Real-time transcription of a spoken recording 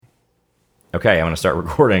Okay, I'm going to start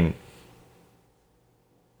recording.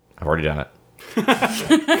 I've already done it.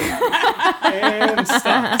 And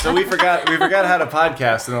stop. So we forgot how to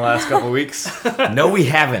podcast in the last couple of weeks. No, we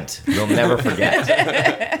haven't. We'll never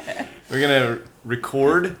forget. We're gonna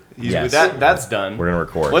record. Yes. That's done. We're going to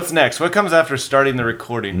record. What's next? What comes after starting the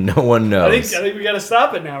recording? No one I knows. think we gotta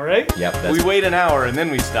stop it now, right? Yep, that's We wait an hour and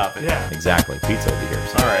then we stop it. Yeah. exactly. Pizza will be here.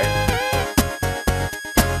 So. All right.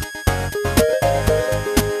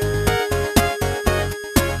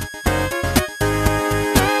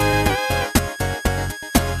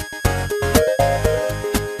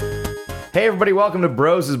 Hey, everybody. Welcome to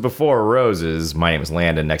Broses Before Roses. My name is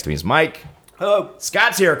Landon. Next to me is Mike. Hello.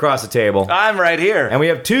 Scott's here across the table. I'm right here. And we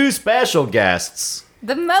have two special guests.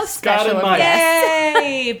 The most Scott special and of Mike. guests.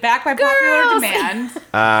 Yay! Back by popular Girls.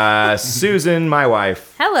 demand. Susan, my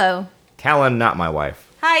wife. Hello. Callan, not my wife.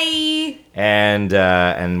 Hi.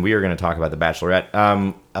 And we are going to talk about The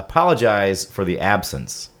Bachelorette. Apologize for the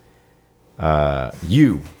absence.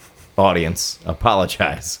 You, audience,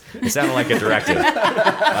 apologize. It sounded like a directive.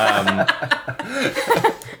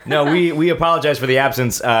 No, we apologize for the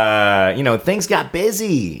absence. Things got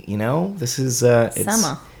busy. This is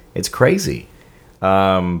Summer. It's crazy.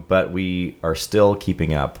 But we are still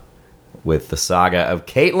keeping up with the saga of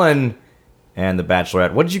Caitlyn and The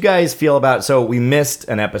Bachelorette. What did you guys feel about? So we missed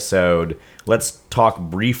an episode. Let's talk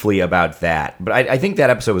briefly about that. But I think that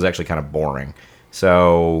episode was actually kind of boring.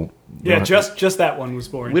 So Yeah, just that one was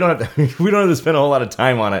boring. we don't have to we don't have to spend a whole lot of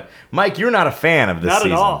time on it. Mike, you're not a fan of this Not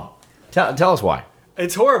season. at all. Tell us why.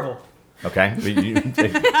 It's horrible. Okay.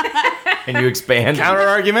 Can you expand? Counter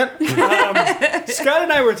argument. Scott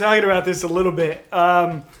and I were talking about this a little bit.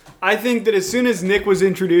 I think that as soon as Nick was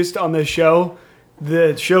introduced on the show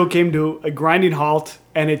came to a grinding halt,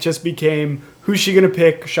 and it just became, who's she going to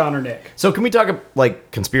pick, Sean or Nick? So can we talk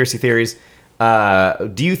like conspiracy theories?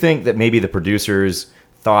 Do you think that maybe the producers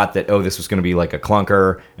thought that, this was going to be like a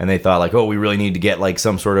clunker, and they thought like, we really need to get like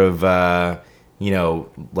some sort of,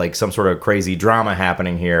 like some sort of crazy drama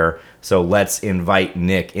happening here, so let's invite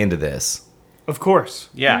Nick into this? Of course.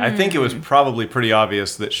 Yeah, I think it was probably pretty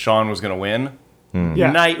obvious that Sean was going to win.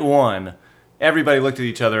 Yeah. Night one, everybody looked at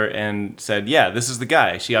each other and said, yeah, this is the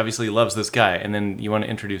guy. She obviously loves this guy. And then you want to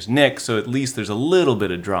introduce Nick, so at least there's a little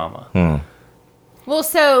bit of drama.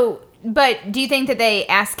 Well, but do you think that they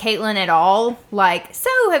asked Caitlyn at all? Like, so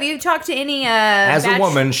have you talked to any As a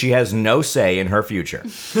woman, she has no say in her future.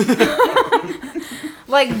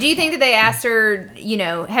 Like, do you think that they asked her,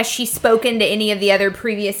 has she spoken to any of the other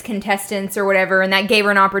previous contestants or whatever, and that gave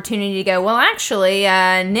her an opportunity to go, well, actually,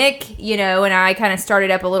 Nick, and I kind of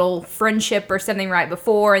started up a little friendship or something right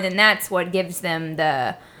before, and then that's what gives them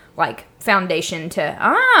the, foundation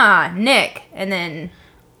to, Nick, and then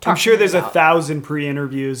I'm sure there's about 1,000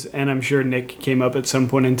 pre-interviews, and I'm sure Nick came up at some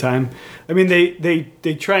point in time. I mean,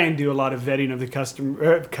 they try and do a lot of vetting of the customers.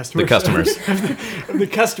 The customers. Of the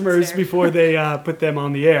customers before they put them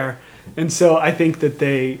on the air. And so I think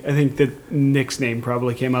that Nick's name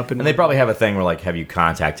probably came up. And they probably have a thing where, have you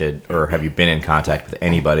contacted or have you been in contact with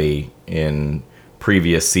anybody in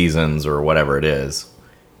previous seasons or whatever it is?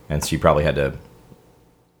 And she probably had to.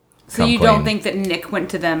 So you clean. don't think that Nick went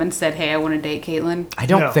to them and said, "Hey, I want to date Caitlyn"? I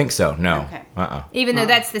don't No. think so. No. Okay. even though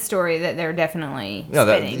that's the story that they're definitely No,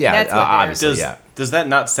 spinning. yeah, That's what they're- obviously. Does that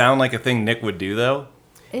not sound like a thing Nick would do, though?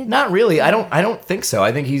 Not really. I don't think so.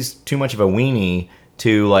 I think he's too much of a weenie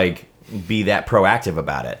to be that proactive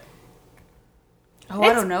about it. Oh,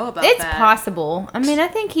 I don't know about It's that. possible. I mean, I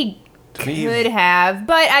think he Me- could have,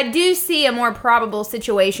 but I do see a more probable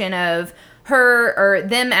situation of her or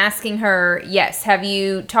them asking her, yes, have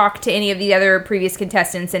you talked to any of the other previous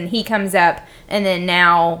contestants? And he comes up, and then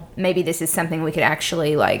now maybe this is something we could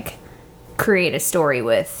actually create a story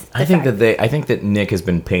with. I think that Nick has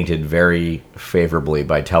been painted very favorably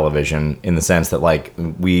by television in the sense that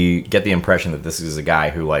we get the impression that this is a guy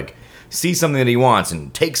who sees something that he wants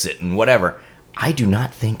and takes it and whatever. I do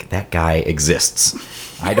not think that guy exists.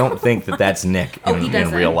 I don't think that that's Nick He in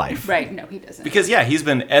doesn't. real life. Right? No, he doesn't. Because, yeah, he's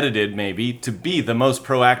been edited, maybe, to be the most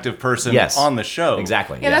proactive person Yes. on the show.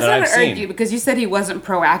 Exactly. yeah, that's that not I've an seen. argue because you said he wasn't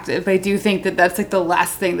proactive. But I do think that that's the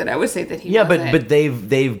last thing that I would say that he Yeah, wasn't. but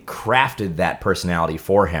they've crafted that personality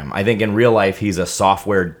for him. I think in real life he's a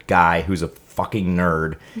software guy who's a fucking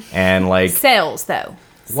nerd and Sales, though.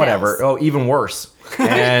 whatever. Sales. Oh, even worse.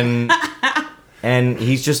 And and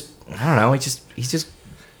he's just I don't know. He's just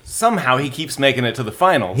Somehow he keeps making it to the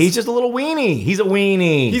finals. He's just a little weenie. He's a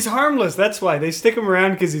weenie. He's harmless. That's why they stick him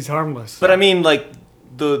around, because he's harmless. But I mean,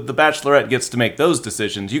 the Bachelorette gets to make those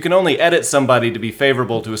decisions. You can only edit somebody to be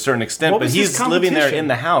favorable to a certain extent, What but was his he's living there competition? in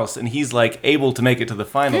the house, and he's like able to make it to the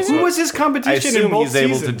finals. Who So was his I competition in assume both he's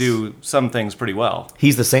able to seasons? do some things pretty well.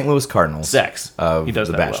 He's the St. Louis Cardinals. Sex. Of He does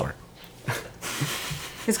The that Bachelor.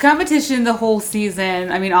 His competition the whole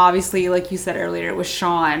season, I mean, obviously, like you said earlier, it was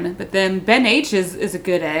Sean. But then Ben H is a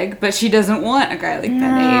good egg, but she doesn't want a guy like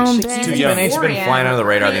Ben H. Ben too is young. Ben H's been boring. flying under the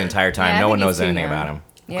radar the entire time. Yeah, I no one think knows he's too anything young. about him.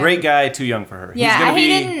 Yeah. Great guy, too young for her. Yeah, he's gonna he be,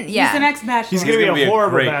 didn't. Yeah, He's the next bachelor. He's gonna be a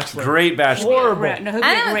horrible great, bachelor. great bachelor. Horrible. No, he'll be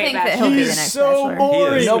I a don't great think that bachelor. he'll be the He's next so Bachelor.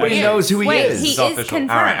 boring. He is. Nobody Wait, knows who he wait, is. he It's is official.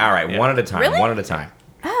 confirmed. All right. Yeah. One at a time. Really? One at a time.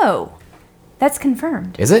 Oh, that's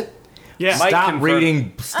confirmed. Is it? Yeah. Mike Stop confirmed.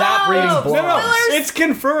 reading. Stop Oh, reading No, blogs. no, it's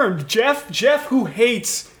confirmed. Jeff, who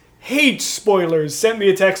hates spoilers, sent me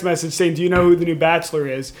a text message saying, "Do you know who the new Bachelor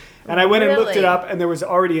is?" And I went and looked it Really? up, and there was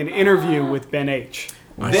already an interview with Ben H.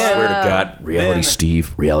 I swear to God, Then-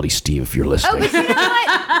 Steve, if you're Oh, listening. but you know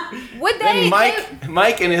what? Would they?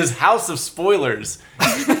 Mike in his house of spoilers.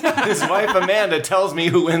 His wife Amanda tells me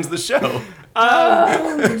who wins the show.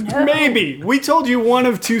 Maybe we told you one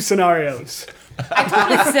of two scenarios. I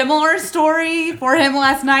told a similar story for him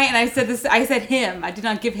last night, and I said this. I said him. I did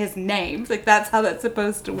not give his name. Like that's how that's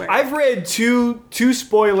supposed to work. I've read two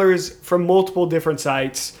spoilers from multiple different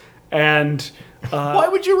sites, and Why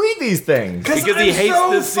would you read these things? Because he I'm hates so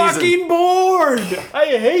this season. fucking bored. I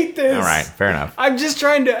hate this. All right, fair enough. I'm just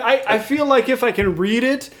trying to. I feel like if I can read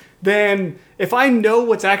it, then if I know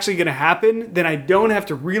what's actually going to happen, then I don't have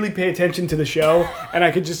to really pay attention to the show, and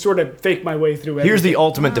I could just sort of fake my way through it. Here's the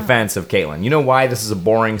ultimate defense of Caitlyn. You know why this is a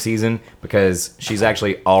boring season? Because she's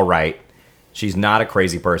actually all right. She's not a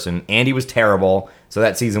crazy person. Andy was terrible, so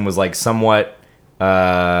that season was like somewhat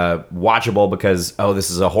watchable because, oh,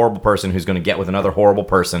 this is a horrible person who's going to get with another horrible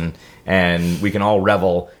person, and we can all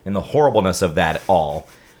revel in the horribleness of that all.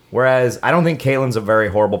 Whereas I don't think Caitlyn's a very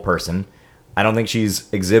horrible person. I don't think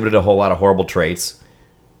she's exhibited a whole lot of horrible traits,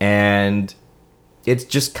 and it's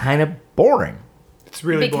just kind of boring. It's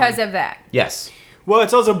really because boring. of that. Yes. Well,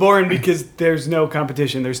 it's also boring because there's no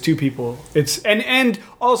competition. There's two people. It's and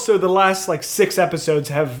also the last like 6 episodes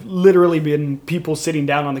have literally been people sitting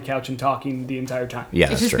down on the couch and talking the entire time. Yeah,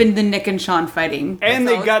 it's that's just true. been the Nick and Sean fighting. And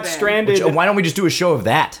That's they all got it's been. stranded. Why don't we just do a show of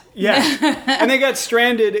that? Yeah, and they got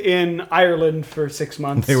stranded in Ireland for 6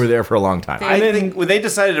 months. They were there for a long time. I And then- think when they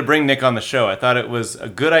decided to bring Nick on the show, I thought it was a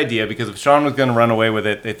good idea because if Sean was going to run away with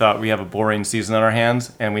it, they thought we have a boring season on our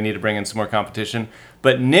hands and we need to bring in some more competition.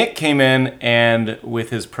 But Nick came in and with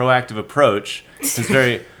his proactive approach, his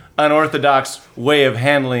very unorthodox way of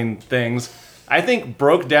handling things, I think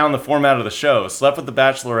broke down the format of the show. Slept with the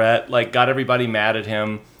Bachelorette, like got everybody mad at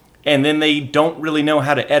him. And then they don't really know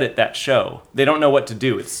how to edit that show. They don't know what to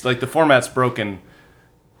do. It's like the format's broken.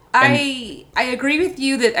 I agree with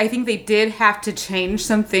you that I think they did have to change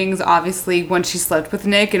some things, obviously, when she slept with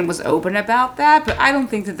Nick and was open about that. But I don't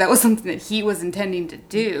think that was something that he was intending to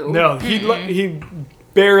do. No, he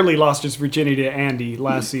barely lost his virginity to Andy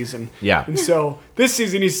last season. Yeah. And so this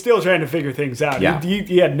season he's still trying to figure things out. Yeah.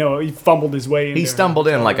 He fumbled his way in. He stumbled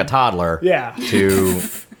in like a toddler Yeah. to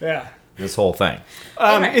Yeah. this whole thing.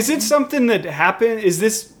 Okay. Is it something that happened? Is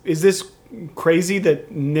this crazy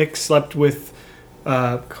that Nick slept with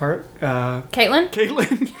Caitlyn?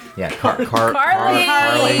 Caitlyn? Yeah, Carly.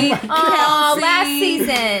 Carly. Oh, Kelsey. last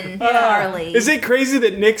season. Carly. Is it crazy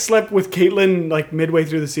that Nick slept with Caitlyn like midway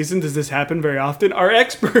through the season? Does this happen very often? Our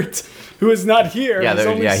expert, who is not here, Yeah, has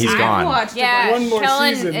only he's seen- gone. I've watched Yeah, one more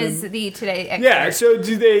Kellen season is and- the today expert. Yeah. So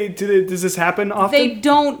does this happen often? They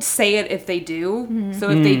don't say it if they do. Mm-hmm. So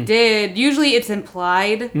if they did, usually it's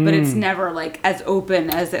implied, but it's never like as open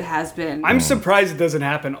as it has been. I'm surprised it doesn't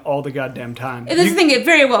happen all the goddamn time. And this is the thing, it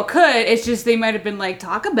very well could. It's just they might have been like,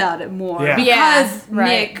 talk about it more. Yeah. Because Yeah,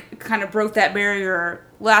 right. Nick kind of broke that barrier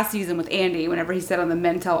last season with Andy whenever he said on the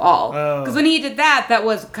Men Tell All. Oh. Because when he did that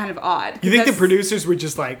was kind of odd. You think the Because- producers were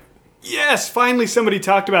just like, yes, finally somebody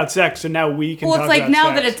talked about sex, so now we can Well, talk it's like about now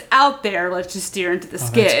sex. that it's out there, let's just steer into the that's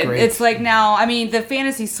skid. great. It's like now, I mean, the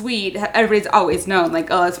fantasy suite, everybody's always known, like,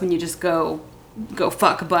 oh, that's when you just go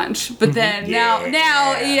fuck a bunch. But then now,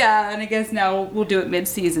 yeah, and I guess now we'll do it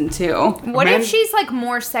mid-season too. What Man- if she's like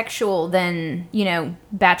more sexual than,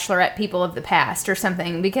 Bachelorette people of the past or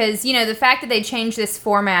something? Because, the fact that they changed this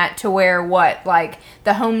format to where like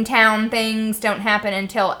the hometown things don't happen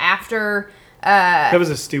until after that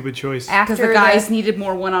was a stupid choice. Because the guys needed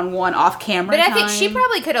more one-on-one off-camera But I time. think she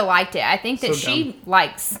probably could have liked it. I think that So she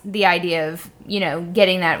likes the idea of,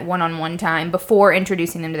 getting that one-on-one time before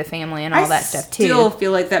introducing them to the family and all that stuff too. I still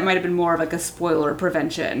feel like that might have been more of like a spoiler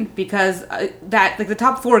prevention because that like the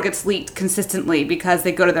top 4 gets leaked consistently because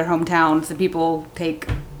they go to their hometowns and people take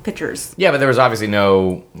pictures. Yeah, but there was obviously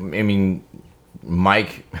no. I mean,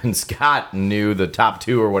 Mike and Scott knew the top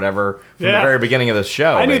 2 or whatever from the Yeah. very beginning of the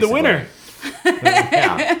show. I knew the basically. winner.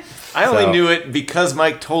 Yeah. I only So- knew it because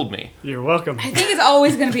Mike told me. You're welcome. I think it's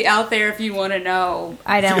always going to be out there if you want to know.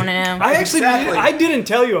 I don't want to know. I actually Exactly. I didn't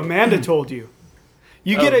tell you. Amanda told you.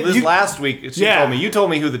 You Oh, get it. this last week, she Yeah. told me. You told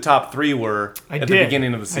me who the top 3 were I at did. the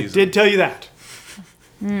beginning of the season. I did tell you that.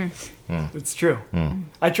 It's true.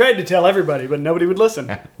 I tried to tell everybody, but nobody would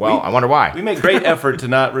listen. Well, I wonder why. We make great effort to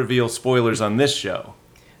not reveal spoilers on this show.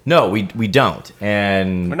 No, we don't. We're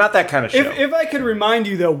And not that kind of show. If I could remind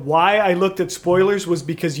you though, why I looked at spoilers was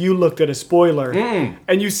because you looked at a spoiler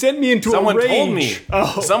and you sent me into Someone a rage. told me.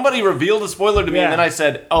 Oh, Somebody revealed a spoiler to me, Yeah. and then I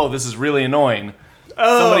said, "Oh, this is really annoying."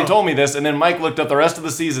 Somebody told me this, and then Mike looked up the rest of the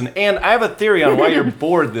season. And I have a theory on why you're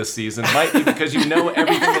bored this season. Might be because you know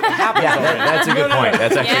everything that happens. yeah, already. that's a good point.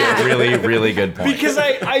 That's actually Yeah. a really, really good point. because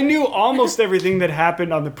I knew almost everything that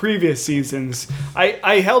happened on the previous seasons.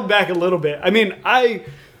 I held back a little bit. I mean,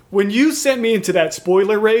 when you sent me into that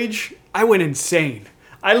spoiler rage, I went insane.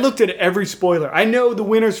 I looked at every spoiler. I know the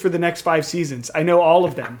winners for the next 5 seasons. I know all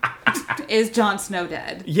of them. Is Jon Snow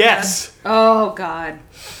dead? Yes. Oh, God.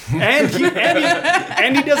 And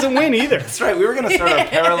he doesn't win either. That's right. We were going to start a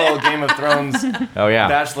parallel Game of Thrones Oh yeah,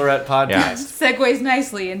 Bachelorette podcast. Yeah. Segues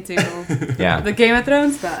nicely into yeah. the Game of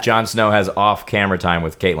Thrones stuff. Jon Snow has off-camera time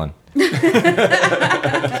with Caitlyn.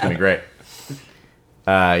 It's gonna be great.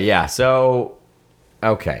 Yeah. So,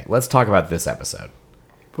 okay, let's talk about this episode.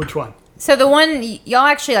 Which one? So the one y'all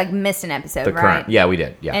actually like missed an episode, The right? current. Yeah, we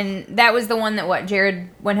did. Yeah. And that was the one that Jared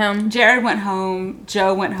went home. Jared went home.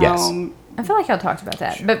 Joe went Yes. home. I feel like y'all talked about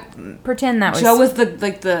that, but pretend that was. Joe was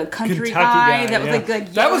the country Kentucky guy that was yeah.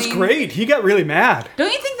 like that was yelling. great. He got really mad.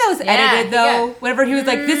 Don't you think that was Yeah, edited he though? got- Whenever he was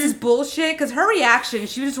like, "This is bullshit," because her reaction,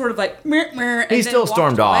 she was just sort of like, "Meh, meh," and He then still walked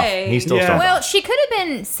stormed off. away. He still Yeah. stormed off. Well, she could have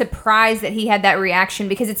been surprised that he had that reaction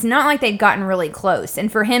because it's not like they'd gotten really close, and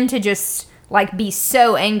for him to just like be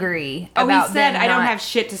so angry Oh, about he said, them "I don't not- have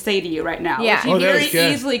shit to say to you right now." Yeah. Which he Oh, that very was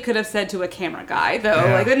good. easily could have said to a camera guy, though.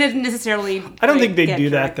 Yeah. Like, they didn't necessarily. I don't like, think they'd get do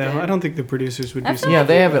that directed. though. I don't think the producers would do something. Yeah,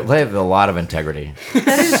 they have a lot of integrity.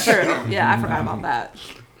 That is true. Yeah, I forgot about that.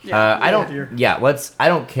 Yeah. I don't. dear. Yeah, I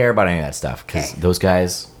don't care about any of that stuff because those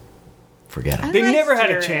guys, forget it. They I never had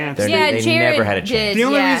a Jared. chance. They're- Yeah, they Jared never had a chance. did, The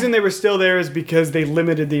only yeah. reason they were still there is because they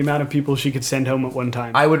limited the amount of people she could send home at one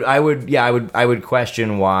time. I would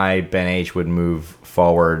question why Ben H would move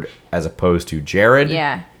forward as opposed to Jared.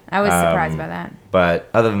 Yeah, I was surprised by that. But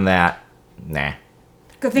other than that, nah.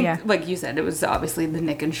 I think, Yeah. like you said, it was obviously the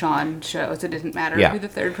Nick and Sean show, so it didn't matter Yeah. who the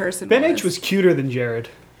third person Ben was. H was cuter than Jared.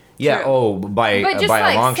 Yeah. True. Oh, by But just by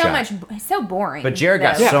like a long so shot. much, so boring. But Jared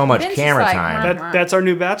got though. so much Ben's camera just time. That's our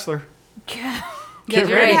new Bachelor. Yeah, Get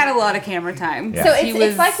Jared ready. had a lot of camera time. Yeah. So He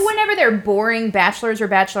it's like whenever they're boring bachelors or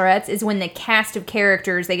bachelorettes is when the cast of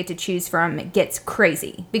characters they get to choose from gets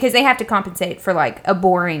crazy because they have to compensate for like a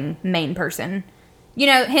boring main person. You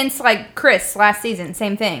know, hence like Chris last season,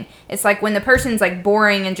 same thing. It's like when the person's like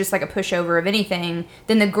boring and just like a pushover of anything,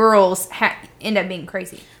 then the girls end up being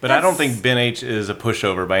crazy. But I don't think Ben H is a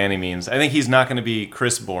pushover by any means. I think he's not going to be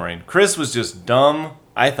Chris boring. Chris was just dumb,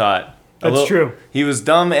 I thought. That's true. He was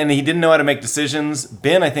dumb and he didn't know how to make decisions.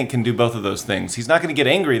 Ben, I think, can do both of those things. He's not going to get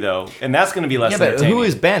angry, though, and that's going to be less Yeah, but entertaining. who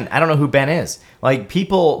is Ben? I don't know who Ben is. Like,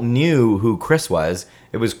 people knew who Chris was.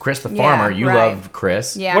 It was Chris the farmer. You right. loved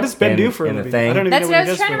Chris. Yeah. What does Ben In- do for a in the living? thing. I don't even That's know what I what he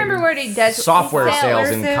was does trying to for a remember living. what he does. Software He sales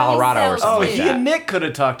in sells- Colorado or sells something Oh, like he that. and Nick could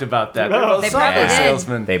have talked about that. They They're both probably software did.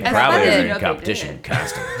 salesmen. They That's probably what are they in did. competition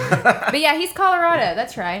constantly. But yeah, he's Colorado.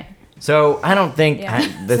 That's right. So I don't think Yeah.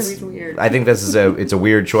 this. So he's weird. I think this is it's a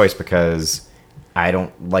weird choice because I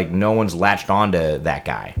don't like no one's latched onto that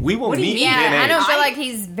guy. We will do you meet mean? Ben Yeah, H. I don't feel like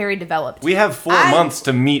he's very developed. We have 4 months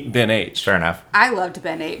to meet Ben H. Fair enough. I loved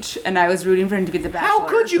Ben H, and I was rooting for him to be the Bachelor. How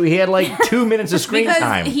could you? He had like 2 minutes of screen Because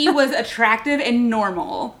time. he was attractive and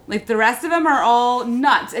normal. Like the rest of them are all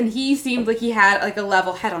nuts, and he seemed like he had like a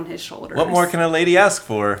level head on his shoulders. What more can a lady ask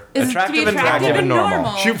for? Is to be attractive and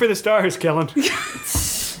normal. Shoot for the stars, Kellen.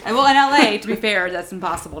 And well, in LA, to be fair, that's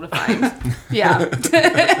impossible to find. Yeah.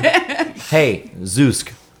 Hey, Zeusk.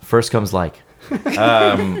 First comes like.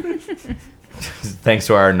 Thanks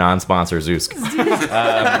to our non-sponsor, Zeusk.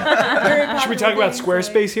 Should we talk about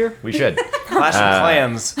Squarespace here? We should. Clash of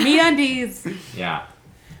Clans. MeUndies. Yeah.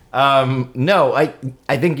 No,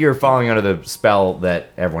 I think you're falling under the spell that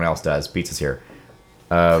everyone else does. Pizza's here.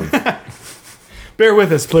 Bear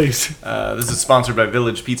with us, please. This is sponsored by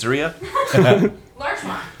Village Pizzeria.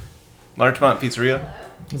 Larchmont. Larchmont Pizzeria.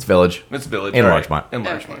 It's Village. It's Village. In all right. Larchmont. In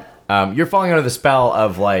Larchmont. Okay. You're falling under the spell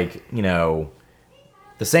of like, you know,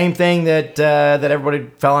 The same thing that everybody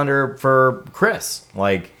fell under for Chris.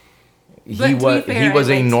 Like he But to be was fair, he was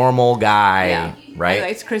I a liked- normal guy, I right?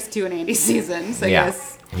 liked Chris too in Andy's seasons, I Yeah.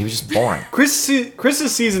 guess. He was just boring.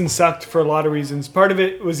 Chris's season sucked for a lot of reasons. Part of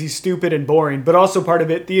it was he's stupid and boring, but also part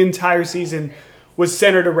of it, the entire season was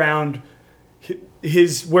centered around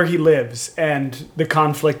his where he lives and the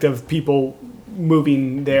conflict of people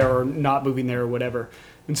moving there or not moving there or whatever.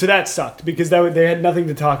 And so that sucked because they had nothing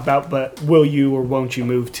to talk about but will you or won't you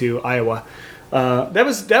move to Iowa. That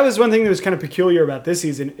was one thing that was kind of peculiar about this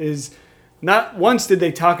season is not once did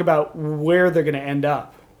they talk about where they're going to end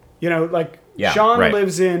up. You know, like Yeah, Sean right.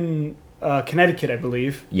 lives in Connecticut, I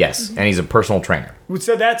believe. Yes, and he's a personal trainer.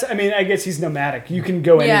 So that's, I mean, I guess he's nomadic. You can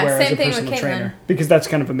go Yeah, anywhere as same a thing with personal Caitlyn. trainer because that's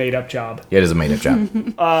kind of a made up job. It is a made up job.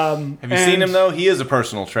 Have you seen him though? He is a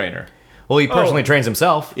personal trainer. Well, he personally trains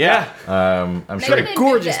himself. Yeah. I'm Maybe sure. they moved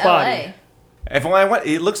gorgeous to body. LA.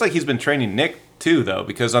 It looks like he's been training Nick too, though,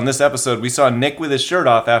 because on this episode we saw Nick with his shirt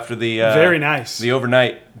off after the Very nice. the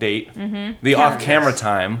overnight date, the off-camera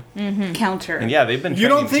time, Counter. and yeah, they've been. You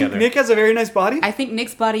don't training think together. Nick has a very nice body? I think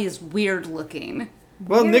Nick's body is weird looking.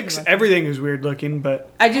 Well, Weird Nick's looking. everything is weird looking, but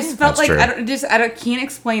I just felt That's like true. I can't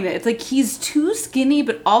explain it. It's like he's too skinny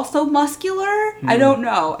but also muscular. I don't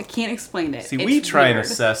know. I can't explain it. See, It's we try and weird.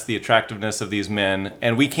 assess the attractiveness of these men,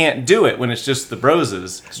 and we can't do it when it's just the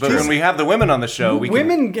broses. But when we have the women on the show, we can.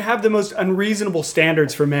 women have the most unreasonable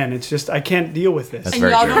standards for men. It's just I can't deal with this. That's And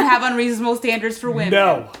very y'all true. don't have unreasonable standards for women.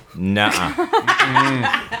 No,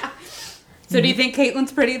 Nuh-uh. So do you think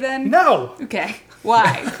Caitlin's pretty then? no, Okay.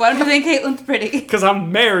 Why? Why don't you think Caitlin's pretty? because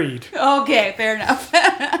I'm married. Okay, fair enough.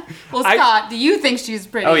 Well, I- Scott, do you think she's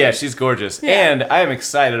pretty? Oh yeah, she's gorgeous, Yeah. and I am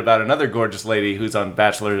excited about another gorgeous lady who's on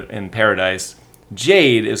Bachelor in Paradise.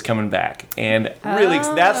 Jade is coming back, and really,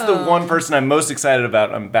 that's the one person I'm most excited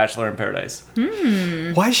about on Bachelor in Paradise.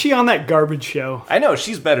 Why is she on that garbage show? I know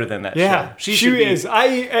she's better than that Yeah, show. she should be- is.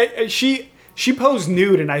 She posed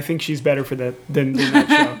nude, and I think she's better for that than that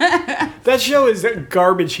show. That show is a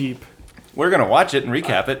garbage heap. We're gonna watch it and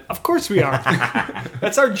recap it. Of course we are.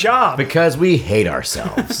 That's our job. Because we hate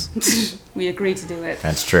ourselves. We agreed to do it.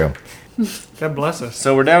 That's true. God bless us.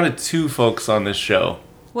 So we're down to 2 folks on this show.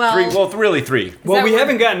 Well, Really 3. Well, that we what-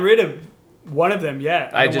 haven't gotten rid of one of them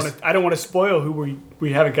yet. I don't want to spoil who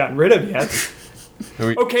we haven't gotten rid of yet.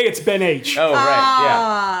 Okay, it's Ben H. Oh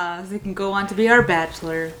right, they can go on to be our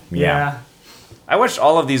bachelor. Yeah. I watched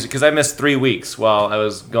all of these because I missed 3 weeks while I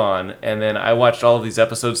was gone, and then I watched all of these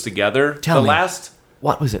episodes together. Tell me. Last.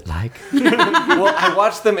 What was it like? Well, I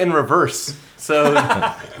watched them in reverse. So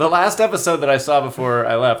the last episode that I saw before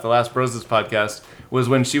I left, the last Broses podcast, was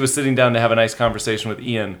when she was sitting down to have a nice conversation with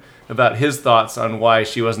Ian about his thoughts on why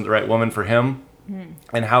she wasn't the right woman for him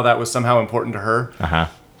and how that was somehow important to her Uh-huh.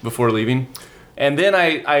 before leaving. And then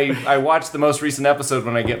I watched the most recent episode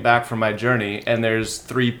when I get back from my journey, and there's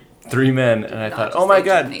three men, and I thought, just oh my the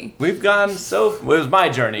god, journey. we've gone so... It was my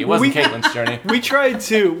journey. It wasn't we- Caitlin's journey. We tried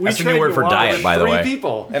to. That's a new word for diet, by the Three way.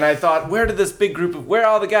 people. And I thought, where did this big group of... Where are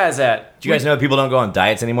all the guys at? Do you guys know that people don't go on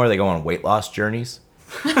diets anymore? They go on weight loss journeys.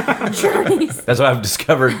 That's what I've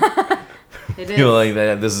discovered. It People is. like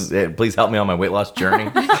that. This is it. Please help me on my weight loss journey.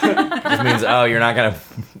 This means you're not gonna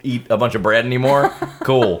eat a bunch of bread anymore.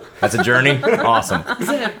 Cool. That's a journey. Awesome.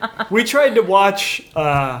 We tried to watch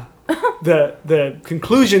the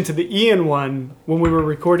conclusion to the Ian one when we were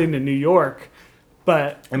recording in New York,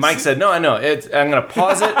 but And Mike said, no, I know. I'm going to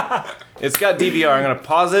pause it. It's got DVR. I'm going to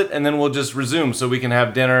pause it, and then we'll just resume so we can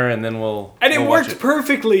have dinner, and then we'll and it we'll watch worked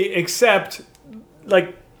perfectly except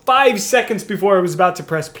like 5 seconds before I was about to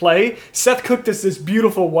press play, Seth cooked us this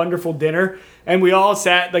beautiful, wonderful dinner, and we all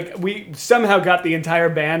sat, like, we somehow got the entire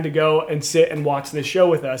band to go and sit and watch this show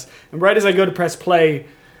with us. And right as I go to press play,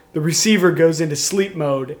 the receiver goes into sleep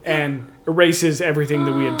mode and erases everything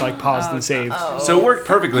that we had, like, paused and saved. So it worked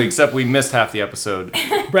perfectly, except we missed half the episode.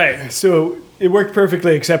 Right, so it worked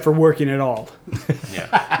perfectly except for working at all.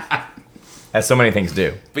 Yeah. As so many things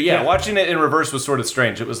do. But yeah, Yeah. watching it in reverse was sort of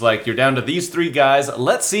strange. It was like, you're down to these 3 guys.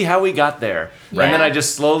 Let's see how we got there. Yeah. And then I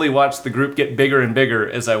just slowly watched the group get bigger and bigger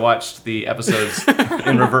as I watched the episodes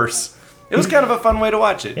in reverse. It was kind of a fun way to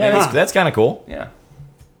watch it. Yeah, that's kind of cool. Yeah.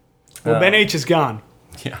 Well, Ben H is gone.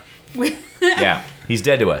 Yeah. Yeah, he's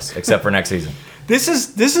dead to us, except for next season. This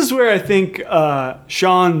is where I think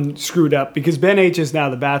Sean screwed up because Ben H is now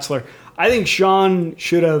the Bachelor. I think Sean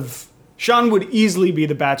would easily be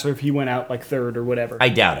the Bachelor if he went out like third or whatever. I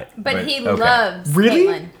doubt it. But he okay. loves Really?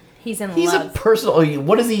 Caitlyn. He's in He's a love. personal.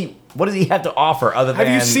 What does he have to offer other than?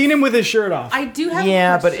 Have you seen him with his shirt off? I do have.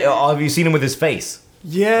 Yeah, a but question. have you seen him with his face?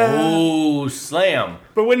 Yeah. Oh, slam.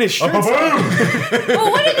 But when his shirt's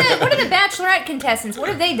Well, what are the Bachelorette contestants? What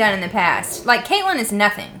have they done in the past? Like Caitlyn is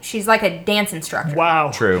nothing. She's like a dance instructor.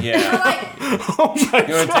 wow. True. Yeah. Like, Oh my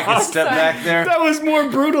You want to take a step back there? That was more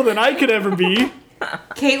brutal than I could ever be.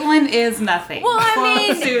 Caitlyn is nothing. Well, I Quote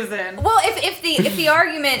mean- Susan. well, if the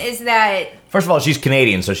argument is that First of all, she's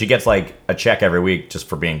Canadian, so she gets like a check every week just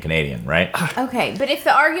for being Canadian, right? okay, but if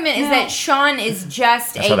the argument is that Sean is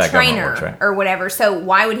just That's how a that government trainer works, right? or whatever, so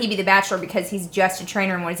why would he be the Bachelor because he's just a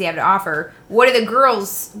trainer and what does he have to offer? What do the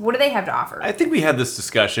girls? What do they have to offer? I think we had this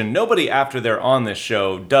discussion. Nobody after they're on this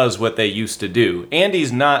show does what they used to do.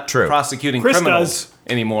 Andy's not True. prosecuting Chris criminals does.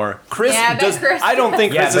 anymore. Chris Yeah, I bet does. Chris I don't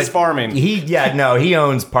think Chris but is farming. he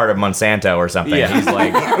owns part of Monsanto or something. Yeah. He's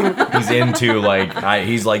like, he's into like,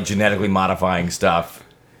 he's like genetically modifying stuff.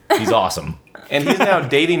 He's awesome. And he's now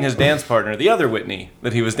dating his dance partner, the other Whitney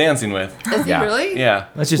that he was dancing with. Is Yeah. he really? Yeah.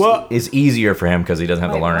 That's just, Well- it's easier for him because he doesn't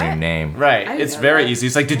have to Wait, learn a what? new name. Right. didn't It's know very that. easy.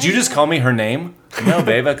 He's like, did you just call me her name? No,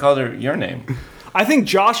 babe, I called her your name. I think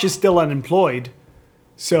Josh is still unemployed.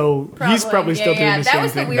 So he's probably still doing the that same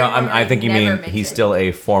was the thing. weird No, one I that think you never mean mentioned. he's still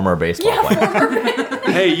a former baseball player.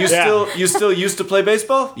 Hey, you Yeah. still used to play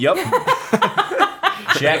baseball? Yep.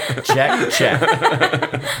 Check, check,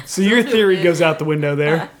 check. So your theory goes out the window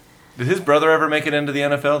there. Did his brother ever make it into the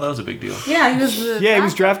NFL? That was a big deal. Yeah, he was. Yeah, he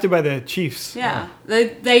was drafted by the Chiefs. Yeah,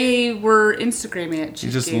 they were Instagramming it.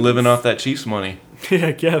 He's just living off that Chiefs money. Yeah,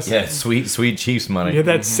 I guess. Yeah, sweet, sweet Chiefs money. Yeah,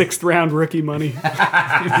 that 6th round rookie money.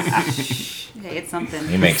 Hey, it's something.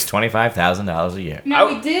 He makes $25,000 a year. Now,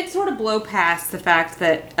 we did sort of blow past the fact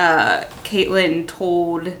that Caitlyn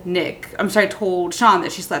told Sean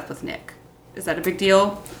that she slept with Nick. Is that a big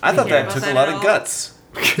deal? I thought care that about took a that lot at of all? guts.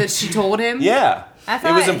 That she told him? Yeah. I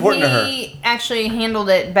thought it was important to her. he actually handled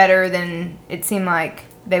it better than it seemed like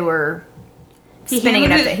they were He spinning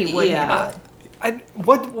it up handled that he would yeah. handle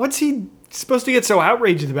it. What's he supposed to get so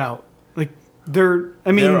outraged about? Like, there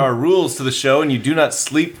There are rules to the show, and you do not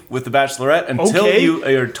sleep with the Bachelorette until Okay. you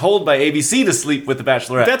are told by ABC to sleep with the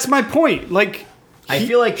Bachelorette. that's my point. Like, I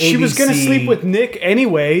feel like she was going to ABC sleep with Nick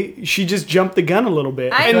anyway. She just jumped the gun a little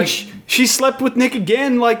bit. I- And Like- she slept with Nick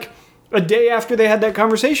again, like, a day after they had that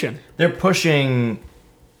conversation. They're pushing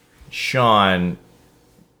Sean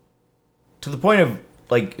to the point of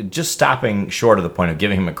like just stopping short of the point of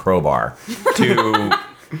giving him a crowbar to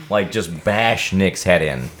like just bash Nick's head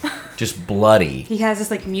in, just bloody. He has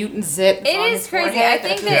this like mutant zit. It is crazy. I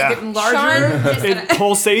think that getting larger. It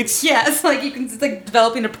pulsates. Yeah, it's like you can. It's like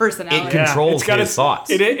developing a personality. It controls it's got his its thoughts.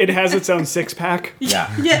 It has its own 6-pack.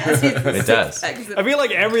 Yeah, Yes, it does. I feel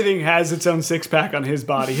like everything has its own 6-pack on his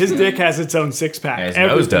body. His dick has its own 6-pack. His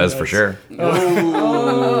nose does for sure.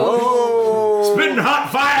 Spitting hot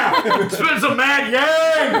fire. Spitting some mad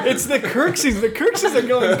yang. It's the Kirksies. The Kirksies are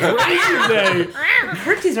going crazy today.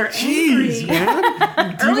 Kirksies are Jeez, angry.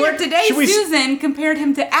 man. Earlier today, should we- Susan compared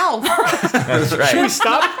him to Alf. That's Should we right.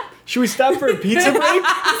 stop? Should we stop for a pizza break?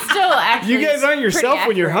 Still, actually, You guys aren't pretty yourself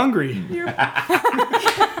when you're accurate. hungry.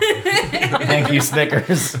 Thank you,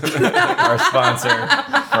 Snickers, our sponsor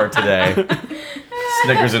for today.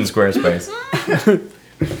 Snickers and Squarespace.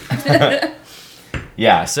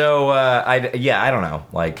 Yeah. So I don't know.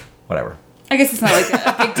 Like whatever. I guess it's not like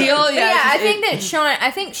a big deal. But Yeah, yeah, it's just-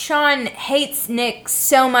 I think Sean hates Nick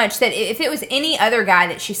so much that if it was any other guy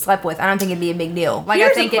that she slept with, I don't think it'd be a big deal. Like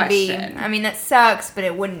Here's I think a it'd be. question. I mean, that sucks, but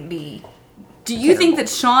it wouldn't be. Do you think that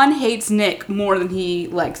Sean hates Nick more than he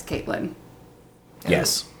likes Caitlyn?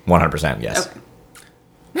 Yes. 100%. Yes.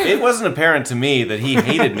 Okay. It wasn't apparent to me that he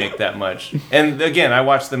hated Nick that much. And again, I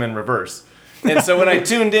watched them in reverse. And so when I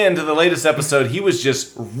tuned in to the latest episode, he was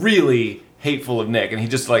just really hateful of Nick, and he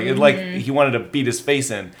just like he wanted to beat his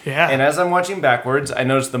face in. Yeah. And as I'm watching backwards, I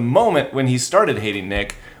noticed the moment when he started hating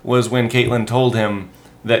Nick was when Caitlyn told him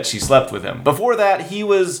that she slept with him. Before that, he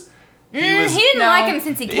was. He didn't No. like him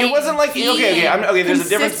since he came. It wasn't like okay. There's a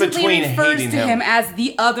difference Consistently between refers hating to him as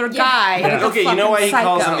the other guy. Yeah. Like a Okay, you know why he fucking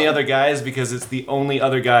calls him psycho. the other guy is because it's the only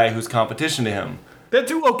other guy who's competition to him. That's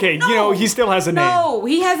okay. You know, he still has a name. No,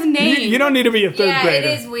 he has a name. You don't need to be a third Yeah, grader.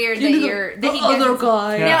 it is weird that You know, you're the that he other doesn't-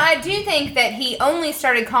 guy. Yeah. Now, I do think that he only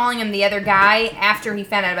started calling him the other guy after he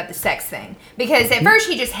found out about the sex thing. Because at first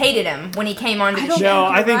he just hated him when he came onto the don't show. No,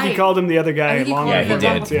 think I you're think he right. called him the other I guy think he long called Yeah, him he the did.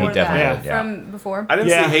 one He before definitely that. did. Yeah. From before. I didn't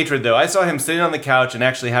Yeah. see hatred though. I saw him sitting on the couch and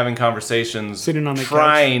actually having conversations, Sitting on the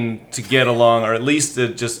trying to get along, or at least to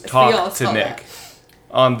just all talk to saw Nick that.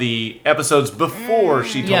 on the episodes before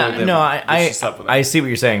she told him No, that she slept with him. I see what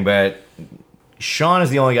you're saying, but Sean is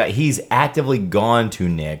the only guy. He's actively gone to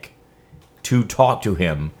Nick to talk to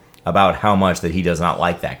him about how much that he does not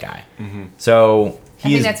like that guy. So I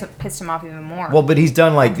think that's what pissed him off even more. Well, but he's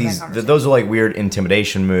done like After that these. conversation. Those are like weird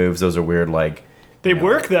intimidation moves. Those are weird like. They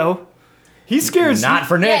work though. He's scared. Not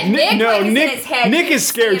for Nick. Yeah, Nick, No, like, is in Nick. his head. Nick You is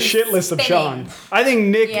scared see him shitless of spinning. Sean. I think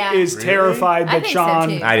Nick Yeah. is Really? terrified I that think so, Sean.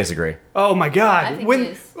 too. I disagree. Oh my I God! think When he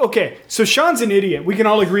is. okay, so Sean's an idiot. We can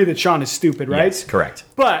all agree that Sean is stupid, right? Yes, correct.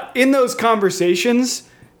 But in those conversations,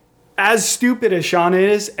 as stupid as Sean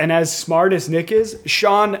is and as smart as Nick is,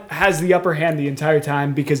 Sean has the upper hand the entire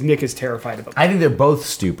time because Nick is terrified of him. I think they're both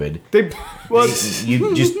stupid. Well,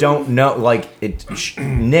 You just don't know. Like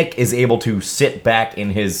Nick is able to sit back in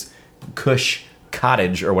his cush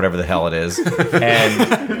cottage or whatever the hell it is,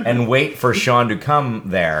 and wait for Sean to come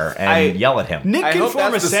there and yell at him. Nick I can hope form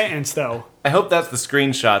a that's the- sentence though. I hope that's the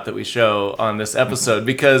screenshot that we show on this episode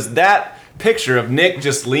because that picture of Nick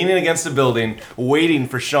just leaning against a building, waiting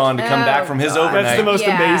for Sean to come Oh, back from his God. overnight. That's the most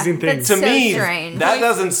amazing thing. That's to so me, strange. that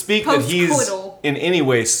doesn't speak that he's Post-coital. in any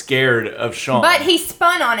way scared of Sean. But he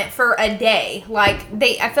spun on it for a day.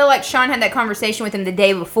 I feel like Sean had that conversation with him the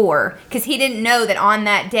day before because he didn't know that on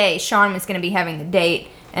that day Sean was going to be having the date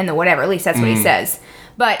and the whatever. At least that's what he says.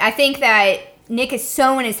 But I think that Nick is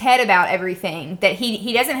so in his head about everything that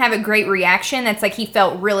he doesn't have a great reaction. That's like he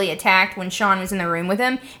felt really attacked when Sean was in the room with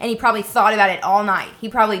him, and he probably thought about it all night. He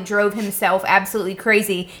probably drove himself absolutely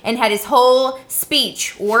crazy and had his whole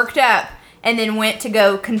speech worked up, and then went to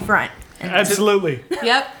go confront. And Absolutely,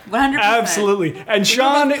 Yep, 100%. absolutely. And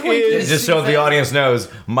Sean both pointed. is Just so the audience knows,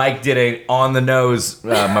 Mike did a on the nose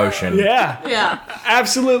motion. yeah. Yeah.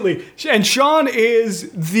 Absolutely. And Sean is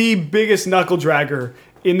the biggest knuckle dragger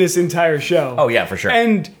in this entire show. Oh, yeah, for sure.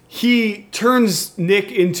 And he turns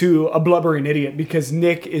Nick into a blubbering idiot because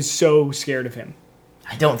Nick is so scared of him.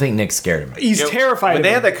 I don't think Nick's scared of me. He's You know, terrified When of they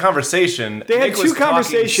him. had that conversation, They had Nick two was talking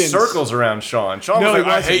conversations. circles around Sean. Sean No, was he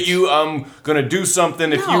like, "I wasn't. hate you. I'm gonna do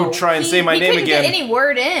something if No, you try and say my he name couldn't again." get any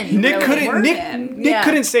word in. Nick really. couldn't. word Nick, in. Nick Yeah.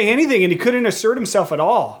 couldn't say anything, and he couldn't assert himself at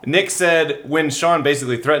all. Nick said when Sean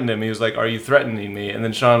basically threatened him, he was like, "Are you threatening me?" And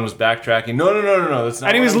then Sean was backtracking. No, that's not.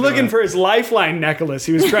 And he what was I'm looking doing." for his lifeline necklace.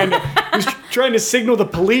 He was trying to. he was trying to signal the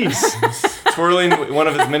police. twirling one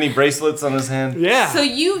of his many bracelets on his hand. Yeah. So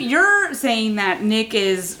you're saying that Nick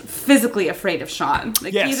is physically afraid of Sean.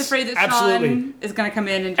 Like Yes, he's afraid that absolutely. Sean is gonna come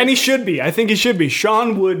in and And he should be. I think he should be.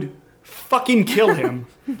 Sean would fucking kill him.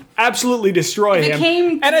 Absolutely destroy If it him.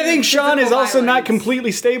 came And I to think Sean is physical also not violence.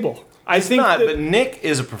 completely stable. I He's think not, that- but Nick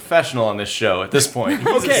is a professional on this show at this point. He's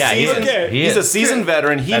Okay, Yeah, he is. okay. He He's a is. seasoned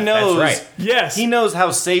veteran. He That's knows. right. Yes. He knows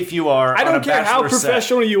how safe you are. I on a don't care how Bachelor set.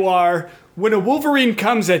 professional you are. When a Wolverine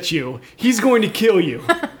comes at you, he's going to kill you.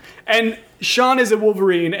 And Sean is a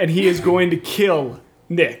Wolverine, and he is going to kill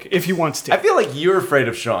Nick if he wants to. I feel like you're afraid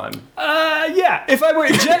of Sean. Yeah, if I were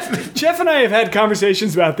Jeff and I have had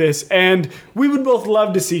conversations about this, and we would both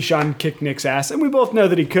love to see Sean kick Nick's ass, and we both know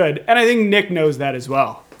that he could, and I think Nick knows that as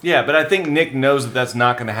well. Yeah, but I think Nick knows that that's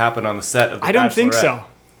not going to happen on the set of The I don't think Bachelorette. so.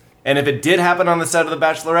 And if it did happen on the set of The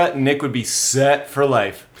Bachelorette, Nick would be set for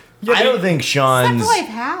life. Yeah, I don't think Sean's. Life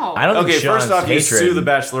how? I don't Okay, think Sean's first off, you hatred. sue The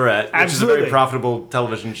Bachelorette, which is a Absolutely. very profitable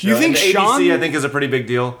television show. You think and ABC, Sean- I think, is a pretty big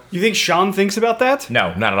deal. You think Sean thinks about that?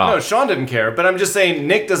 No, not at all. No, Sean didn't care, but I'm just saying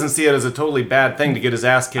Nick doesn't see it as a totally bad thing to get his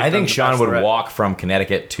ass kicked. I on think The Sean would Bachelorette. walk from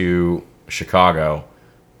Connecticut to Chicago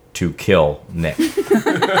to kill Nick. He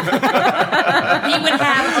would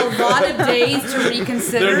have a lot of days to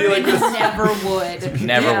reconsider, There'd be like and he this- never would.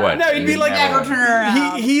 Never Yeah. would. No, he'd be like Never turn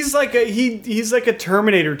around. he's like a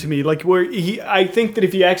Terminator to me. Like where I think that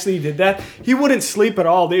if he actually did that, he wouldn't sleep at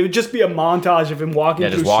all. It would just be a montage of him walking Yeah,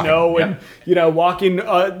 just through walking. snow Yeah. and walking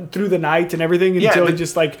through the night and everything until he but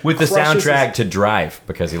just like With the crushes soundtrack to Drive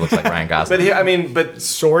because he looks like Ryan Gosling. But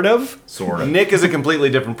sort of. sort of. Nick is a completely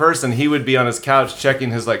different person. He would be on his couch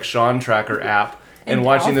checking his like Sean Tracker app and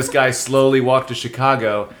watching this guy slowly walk to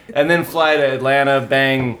Chicago and then fly to Atlanta,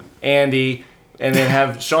 bang Andy, and then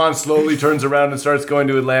have Sean slowly turns around and starts going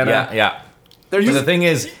to Atlanta. Yeah. They're But just the thing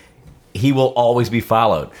is, he will always be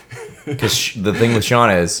followed. Because the thing with Sean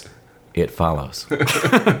is, it follows.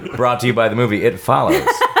 Brought to you by the movie It Follows.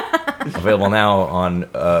 Available now on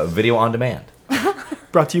video on demand.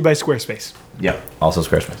 Brought to you by Squarespace. Yep. Also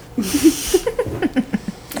Squarespace.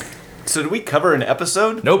 So did we cover an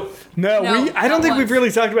episode? Nope. No, No, I don't not think we've once.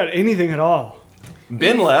 really talked about anything at all.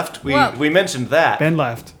 Ben left. Well- We mentioned that. Ben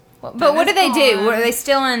left. But what did they do? gone. Were they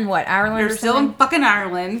still in what, Ireland? They're or still in something? fucking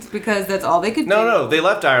Ireland because that's all they could do. No, they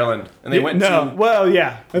left Ireland and they went no, to well,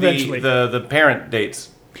 yeah, eventually. the parent dates.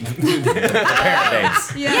 Parent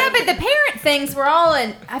dates. Yeah, but the parent things were all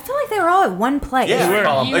in. I feel like they were all at one place. were.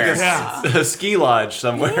 Like Yeah. a ski lodge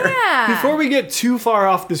somewhere. Yeah. Before we get too far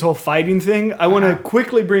off this whole fighting thing, I want to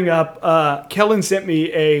quickly bring up. Kellen sent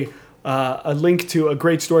me a a link to a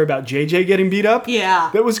great story about JJ getting beat up. Yeah.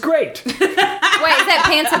 That was great. Wait, is that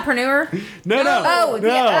Pantsapreneur? No. The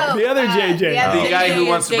other JJ. the other The guy who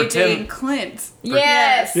wants to JJ pretend. and Clint.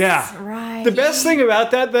 Yes. Yeah. Right. The best thing about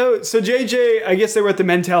that, though, so JJ, I guess they were at the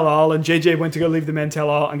Men Tell All, and JJ went to go leave the Men Tell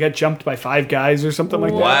All and got jumped by 5 guys or something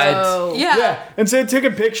like that. Whoa. Yeah. Yeah. And so it took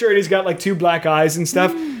a picture, and he's got like 2 black eyes and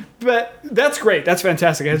stuff. But that's great. That's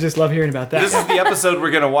fantastic. I just love hearing about that. This is the episode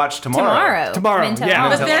we're going to watch tomorrow. Tomorrow, Mental yeah.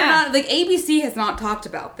 health. But they're not, like, ABC has not talked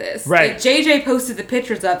about this. Right. Like, JJ posted the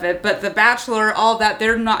pictures of it, but The Bachelor, all that,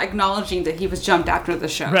 they're not acknowledging that he was jumped after the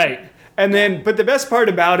show. Right. And then, but the best part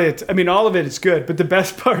about it, I mean, all of it is good, but the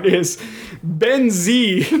best part is Ben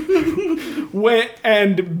Z went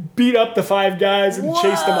and beat up the 5 guys and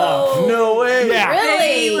chased them off. No way. Yeah.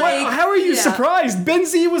 Really? Well, how are you Yeah. surprised? Ben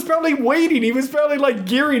Z was probably waiting. He was probably like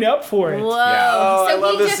gearing up for it. Whoa. Oh, I So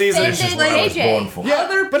love he this season. This defended is what I was JJ. born for. Yeah,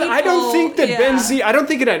 Other but I don't think that people, Ben yeah. Z, I don't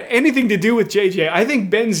think it had anything to do with JJ. I think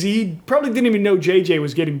Ben Z probably didn't even know JJ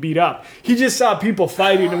was getting beat up. He just saw people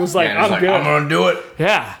fighting and was like, And he's I'm like, good. I'm gonna do it.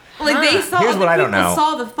 Yeah. Like, they saw, Here's what I don't people know.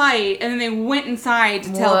 saw the fight, and then they went inside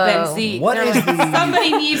to tell Whoa. Ben Z. What They're is like,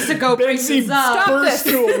 somebody needs to go Ben break Z this up. burst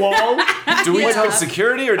through a wall. Do we tell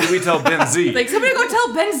security or do we tell Ben Z? Like, somebody go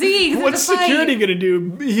tell Ben Z. there's What's a fight. security gonna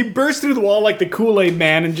do? He burst through the wall like the Kool-Aid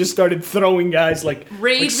man and just started throwing guys like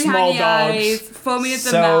Rage small behind the dogs. eyes, foaming at the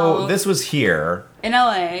So mouth. this was here. in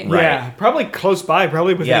LA. Right. Yeah, probably close by,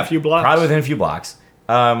 probably within a few blocks. Probably within a few blocks.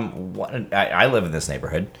 I live in this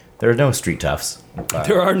neighborhood. There are no street toughs.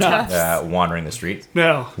 There are not. Wandering the streets.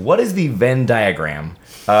 No. What is the Venn diagram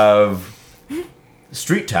of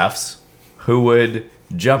street toughs who would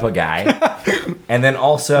jump a guy, and then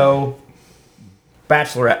also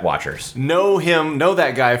Bachelorette watchers? Know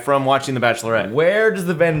that guy from watching The Bachelorette. Where does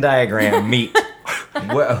the Venn diagram meet?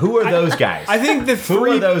 Who are those guys? I think the Who are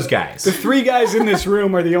three those guys? the 3 guys in this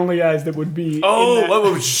room are the only guys that would be. in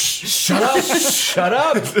that. Shut up! Shut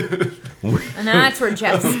up! And that's where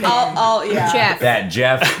Jeff's been. Yeah. Jeff. That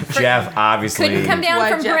Jeff obviously Couldn't come down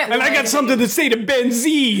Why from Jeff? Brentwood. And I got something to say to Ben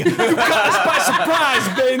Z. You caught us by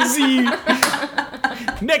surprise, Ben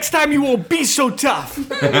Z. Next time you won't be so tough.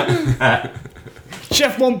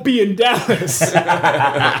 Jeff won't be in Dallas.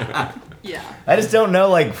 Yeah. I just don't know,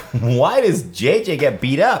 like, why does JJ get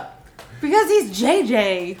beat up? Because he's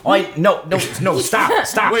JJ. No, stop,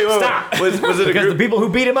 stop, Wait. stop. Was it a Because the group? people who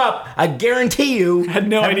beat him up, I guarantee you, Had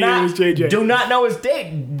no have idea it was JJ. Do not know it's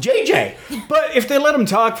JJ. But if they let him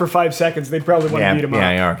talk for 5 seconds, they'd probably want to beat him up.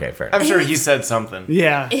 Yeah, okay, fair. I'm sure he said something.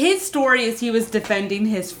 Yeah. His story is he was defending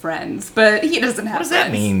his friends, but he doesn't have does that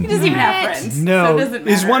friends. mean? He doesn't even have What? friends. No. So it doesn't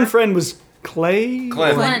His matter. one friend was Clint,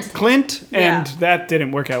 Clint. and Yeah. that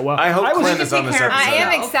didn't work out well. I hope was, Clint is on this take care of episode. I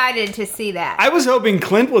am So- excited to see that. I was hoping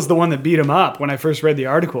Clint was the one that beat him up when I first read the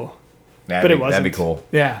article, but it wasn't. That'd be cool.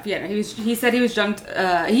 Yeah. Yeah, he said he was jumped.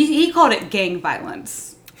 He called it gang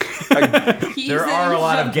violence. There are a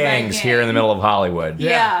lot of gangs here in the middle of Hollywood.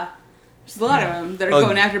 Yeah. There's a lot of them that are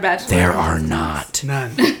going after bachelors. There are not.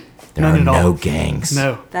 None. There None are at all. no gangs.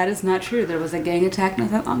 No. That is not true. There was a gang attack not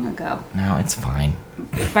that long ago No, it's fine.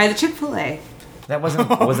 by the Chick-fil-A. That wasn't.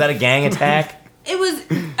 Was that a gang attack? It was.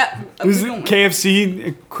 It was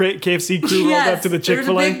KFC crew rolled up to the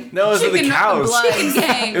Chick-fil-A. No, it was the cows. Chicken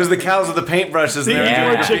gang. It was the cows with the paintbrushes. They There.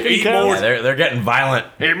 eat more chicken Eat cows? more. Yeah, they're getting violent.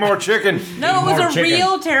 Eat more chicken. No, it was more a chicken.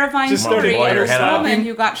 real terrifying Just story started of your a head off. woman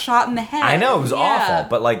who got shot in the head. I know it was Yeah. awful,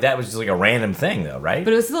 but like that was just like a random thing, though, right?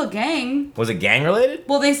 But it was still a gang. Was it gang related?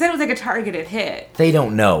 Well, they said it was like a targeted hit. They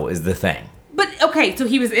don't know is the thing. But okay, so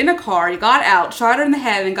he was in a car, he got out, shot her in the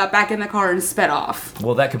head, and got back in the car and sped off.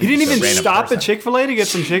 Well, that could be. He didn't just a even random stop person. at Chick-fil-A to get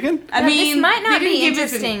some chicken? I mean, this might not they didn't be give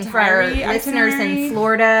us an interesting for our entire listeners itinerary. in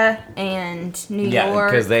Florida and New Yeah,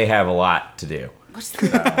 York because they have a lot to do.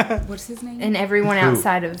 What's his name? and everyone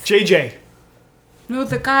outside of. JJ. No,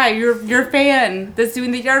 the guy, your fan that's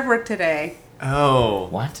doing the yard work today. Oh.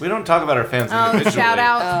 What? We don't talk about our fans Oh, individually. shout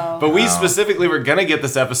out. But we specifically were going to get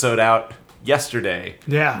this episode out yesterday.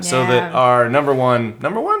 Yeah. So Yeah. that our number one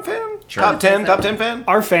fan? Sure. Top 10 fan?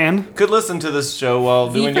 Our fan. Could listen to this show while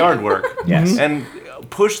doing yard work. Yes. And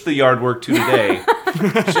push the yard work to today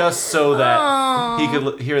just so that he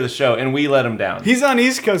could hear the show. And we let him down. He's on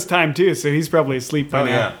East Coast time too, so he's probably asleep by Oh,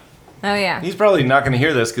 now. yeah. Oh, yeah. He's probably not going to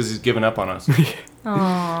hear this because he's given up on us.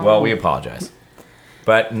 Well, we apologize.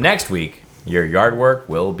 But next week, your yard work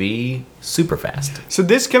will be super fast. So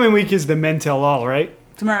this coming week is the Men Tell All, right?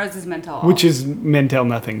 Tomorrow's his mental. Which is Men Tell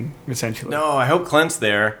Nothing, essentially. No, I hope Clint's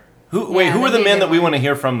there. Who are the that'd be men that we different. want to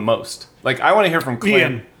hear from most? Like, I want to hear from Clint.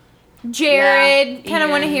 Ian. Jared, Yeah, kind of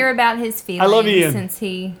want to Ian. hear about his feelings I love Ian. since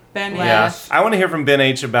he. Ben Yeah. Ash. I want to hear from Ben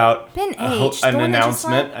H about Ben a H, the an one that just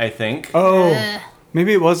announcement, I think. Oh,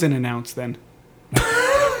 Maybe it wasn't announced then.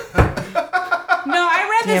 No, I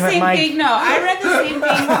read Damn the it, same Mike. thing. No, I read the same thing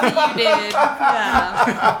that you did.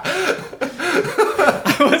 Yeah.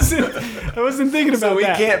 I wasn't thinking about So we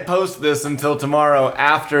that. can't post this until tomorrow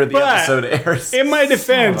after the But episode airs. In my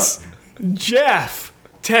defense, Jeff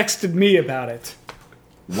texted me about it.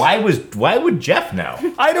 Why would Jeff know?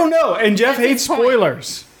 I don't know, and Jeff That's hates his point.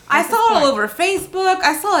 spoilers. I saw it all over Facebook.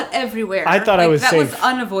 I saw it everywhere. I thought I was that safe. was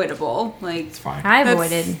unavoidable. Like, Fine. I That's-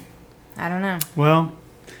 avoided. I don't know. Well,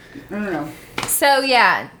 I don't know. So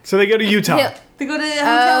yeah. so they go to Utah. He'll- To go to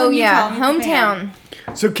hometown. Oh in yeah, Utah, meet the fam.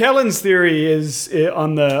 hometown. So Kellen's theory is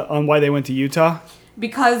on why they went to Utah.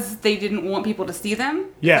 Because they didn't want people to see them?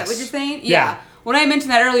 Yes. Is that what you're saying? Yeah. Well, I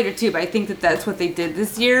mentioned that earlier too, but I think that that's what they did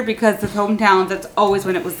this year because the hometowns, that's always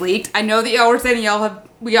when it was leaked. I know that y'all were saying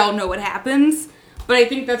we all know what happens, but I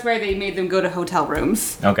think that's why they made them go to hotel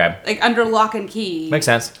rooms. Okay. Like under lock and key. Makes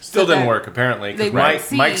sense. Still So didn't that work, apparently. 'cause they Mike, won't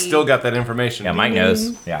see. Mike still got that information. Yeah, Mike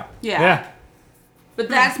knows. Yeah. Yeah. Yeah. But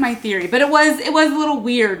that's my theory. But it was a little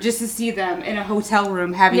weird just to see them in a hotel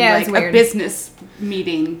room having Yeah, it like was a weird. business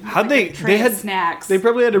meeting. How'd like, they a tray of had snacks. They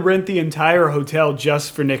probably had to rent the entire hotel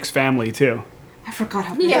just for Nick's family too. I forgot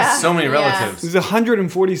how Yeah. So many Yeah. relatives. There's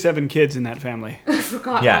 147 kids in that family. I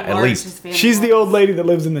forgot Yeah, how at large least. his family She's the was. old lady that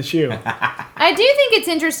lives in the shoe. I do think it's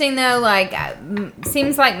interesting though. Like,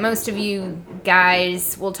 seems like most of you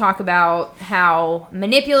guys will talk about how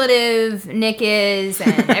manipulative Nick is,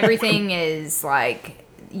 and everything is like,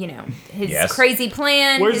 you know, his Yes. crazy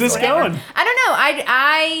plan. Where's his this whatever. going? I don't know.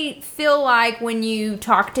 I feel like when you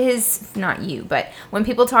talk to his, not you, but when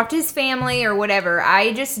people talk to his family or whatever,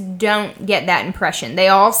 I just don't get that impression. They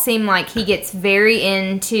all seem like he gets very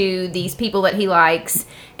into these people that he likes,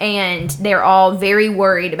 and they're all very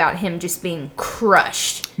worried about him just being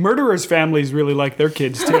crushed. Murderers' families really like their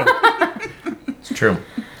kids too. It's true.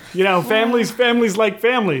 You know, families like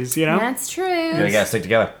families. You know. That's true. They gotta stick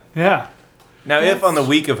together. Yeah. Now, if on the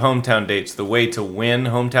week of hometown dates, the way to win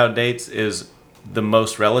hometown dates is the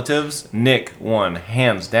most relatives, Nick won,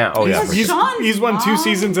 hands down. Oh, yeah. He's Sean's won 2 mom?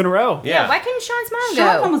 seasons in a row. Yeah. Why couldn't Sean's mom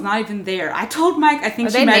Sean's mom go? was not even there. I told Mike I think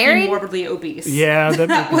Are she they might married? be morbidly obese. Yeah, that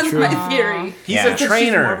That might be was true. my theory. He's Yeah. a Because she's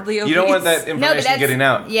trainer. morbidly You don't want obese. that No, information but that's getting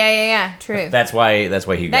out. Yeah, true. That's why he That got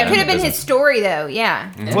could into have been business. his story, though. Yeah.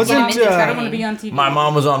 Wasn't, Get him into uh, I don't want to training. be on TV. My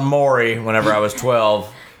mom was on Maury whenever I was 12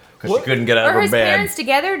 because she couldn't get out Are of her his bed. parents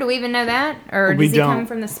together? Do we even know that, or We does he don't. come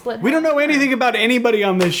from the split? We don't know anything about anybody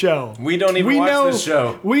on this show. We don't even watch this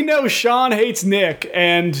show. We know Sean hates Nick,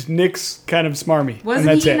 and Nick's kind of smarmy. and Wasn't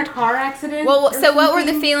that's he in it. a car accident? Well, or so what were the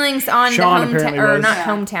something? feelings on Sean the hometown, apparently or was. not Yeah.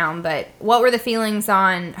 hometown, but what were the feelings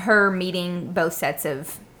on her meeting both sets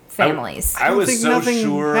of families? I was think so nothing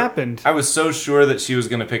sure. happened. I was so sure that she was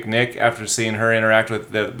going to pick Nick after seeing her interact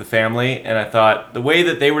with the family, and I thought the way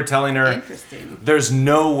that they were telling her, Interesting. there's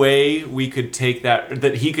no way we could take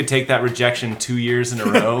that he could take that rejection 2 years in a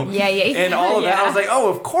row. Yeah. And all of that, I Yeah. was like, oh,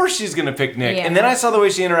 of course she's going to pick Nick. Yeah. And then I saw the way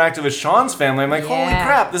she interacted with Sean's family. I'm like, holy Yeah.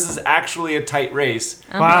 crap, this is actually a tight race.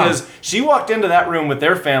 Wow. Because she walked into that room with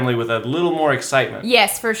their family with a little more excitement.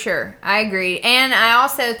 Yes, for sure. I agree. And I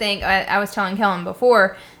also think, I was telling Kellen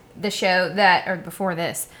before the show that, or before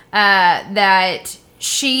this, that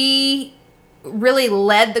she really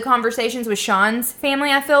led the conversations with Sean's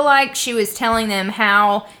family. I feel like she was telling them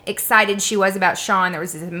how excited she was about Sean. There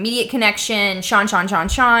was this immediate connection, Sean.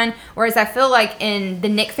 Whereas I feel like in the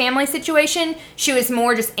Nick family situation, she was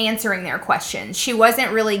more just answering their questions. She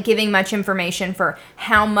wasn't really giving much information for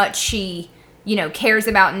how much she, cares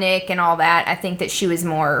about Nick and all that. I think that she was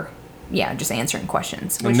more, just answering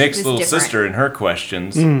questions. And which Nick's is little different. sister and her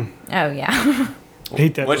questions. Oh, yeah.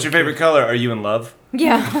 Hate that. What's your favorite color? Are you in love?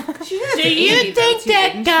 Yeah. Do you think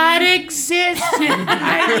that God exists?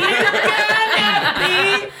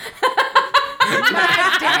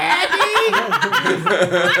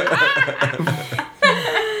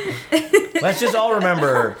 Let's just all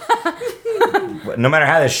remember, no matter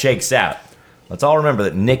how this shakes out, let's all remember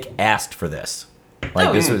that Nick asked for this.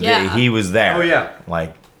 Like, this was, yeah. he was there. Oh, yeah.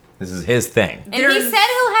 Like, this is his thing. And he said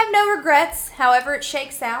he'll have no regrets, however it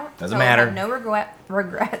shakes out. Doesn't He'll matter. have no regrets.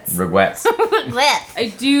 Regrets. Regrets.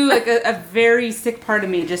 I do, like, a very sick part of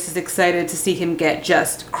me just is excited to see him get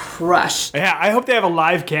just crushed. Yeah, I hope they have a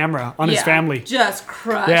live camera on his Yeah, family. Just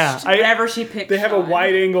crushed. Yeah, Whenever she picks They have a Sean.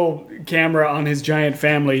 wide angle camera on his giant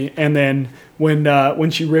family, and then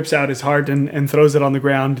when she rips out his heart and throws it on the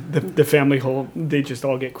ground, the family they just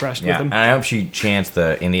all get crushed Yeah, with and him. I hope she chants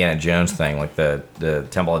the Indiana Jones thing, like the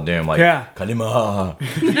Temple of Doom, like Yeah. Kalima,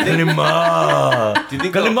 Kalima, Do you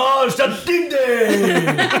think Kalima, Shatinde.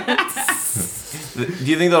 Do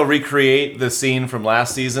you think they'll recreate the scene from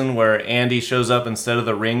last season where Andy shows up instead of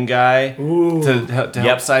the ring guy to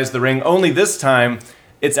help size the ring? Only this time,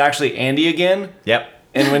 it's actually Andy again. Yep.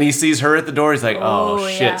 And when he sees her at the door, he's like, "Oh,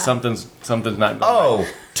 shit, yeah. something's not going right." Oh,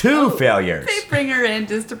 two failures. They bring her in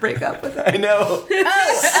just to break up with her. I know.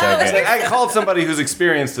 So good. I called somebody who's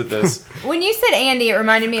experienced at this. When you said Andy, it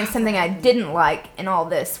reminded me of something I didn't like in all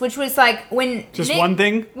this, which was like when Just Nick, one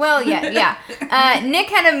thing? Well, yeah. Nick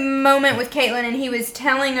had a moment with Caitlin, and he was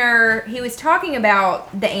telling her he was talking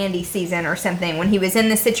about the Andy season or something when he was in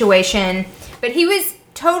the situation, but he was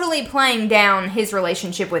totally playing down his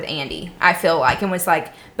relationship with Andy, I feel like, and was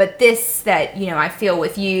like, but this that, I feel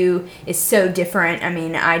with you is so different. I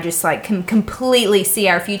mean, I just like can completely see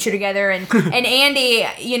our future together. And Andy,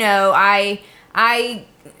 I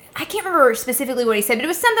can't remember specifically what he said, but it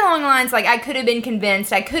was something along the lines like, I could have been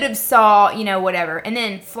convinced, I could have saw, whatever. And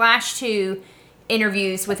then flash to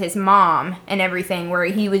interviews with his mom and everything where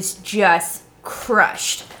he was just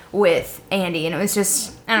crushed with Andy, and it was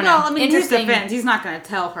just, I don't know. Well, I mean, in his interesting. defense, he's not going to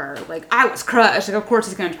tell her, like, I was crushed. Like, of course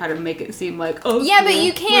he's going to try to make it seem like, oh, Yeah, but cool,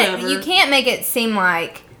 you can't whatever. make it seem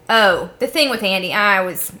like, oh, the thing with Andy,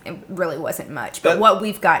 it really wasn't much, but That- what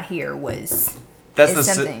we've got here is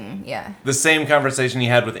something, yeah. The same conversation he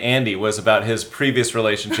had with Andy was about his previous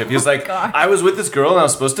relationship. He was like, God. I was with this girl and I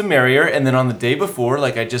was supposed to marry her, and then on the day before,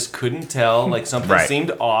 like, I just couldn't tell, like, something Right.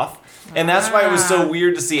 seemed off. And that's why it was so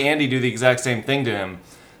weird to see Andy do the exact same thing to him.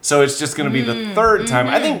 So it's just going to be the third time.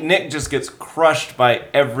 I think Nick just gets crushed by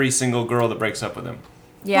every single girl that breaks up with him.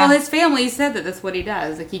 Yeah. Well, his family said that that's what he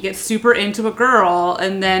does. Like, he gets super into a girl,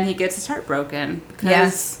 and then he gets his heart broken.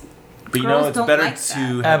 Because But girls it's don't better like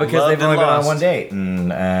to that. have Because loved they've only and been on lost. one date,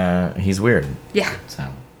 and he's weird. Yeah, So,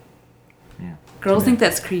 girls think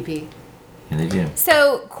that's creepy. yeah, they do.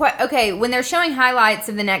 So, okay, when they're showing highlights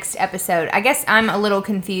of the next episode, I guess I'm a little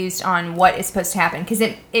confused on what is supposed to happen, because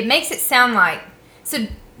it makes it sound like, so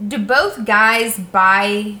do both guys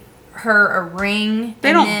buy her a ring? They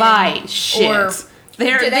and don't then- buy shit. Or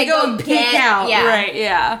do They go and peek out. Yeah. Right,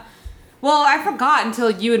 yeah. Well, I forgot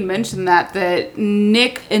until you had mentioned that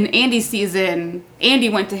Nick in Andy's season, Andy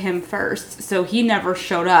went to him first, so he never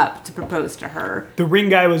showed up to propose to her. The ring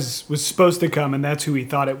guy was supposed to come, and that's who he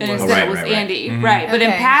thought it And was. instead right, it was right, right. Andy. Right. But in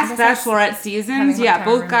Okay. past I guess Bachelorette having seasons, a yeah, hard time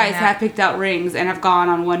both guys remembering have that. picked out rings and have gone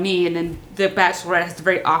on one knee, and then the Bachelorette has to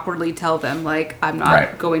very awkwardly tell them, like, I'm not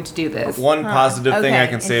Right. going to do this. One positive thing Okay, I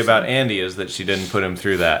can say about interesting. Andy is that she didn't put him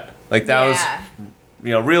through that. Like, that was,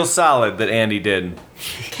 Yeah. real solid that Andy did.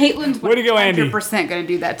 Caitlin's Way to go, Andy. 100% going to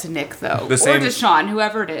do that to Nick, though. The same- or to Sean,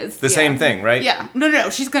 whoever it is. The same thing, right? Yeah. No.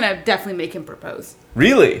 She's going to definitely make him propose.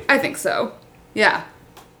 Really? I think so. Yeah.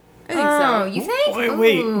 I think Oh, so. you think?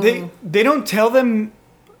 Wait, Ooh. they don't tell them.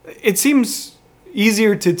 It seems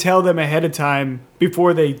easier to tell them ahead of time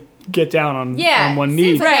before they get down on one knee.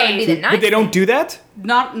 seems like that would be the Right. nice But they don't thing. do that.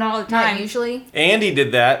 Not all the Not time. usually. Andy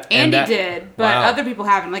did that. and Andy that- did, but Wow. other people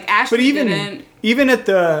haven't. Like, Ashley But didn't. even at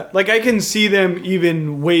the I can see them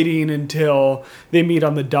even waiting until they meet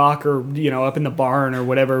on the dock or up in the barn or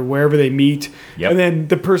wherever they meet, Yep. and then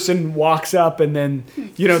the person walks up and then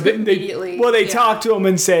they Immediately, they yeah. talk to him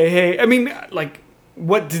and say, hey, I mean, like,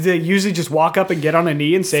 what did they usually just walk up and get on a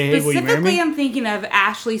knee and say, hey, will you marry Specifically, me? I'm thinking of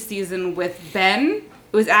Ashley's season with Ben.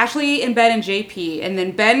 It was Ashley and Ben and JP, and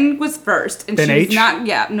then Ben was first, and Ben she's H? not.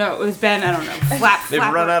 Yeah, no, it was Ben. I don't know. They've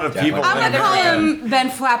run out of people. I'm gonna call him Ben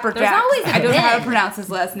Flapperjack. There's always a I don't know how to Ben. pronounce his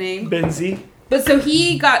last name. Benzie. But so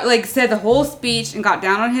he got said the whole speech and got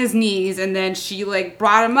down on his knees, and then she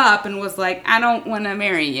brought him up and was like, "I don't want to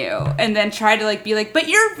marry you," and then tried to be like, "But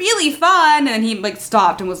you're really fun," and then he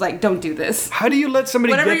stopped and was like, "Don't do this. How do you let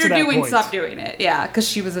somebody Whatever get to you're that doing, point? stop doing it." Yeah, because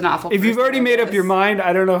she was an awful. If you've person already about made up this. your mind,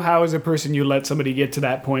 I don't know how as a person you let somebody get to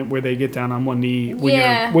that point where they get down on one knee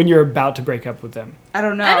Yeah. when you're about to break up with them. I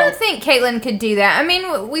don't know. I don't think Caitlyn could do that. I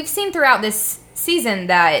mean, we've seen throughout this season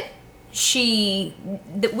that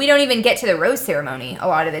we don't even get to the rose ceremony a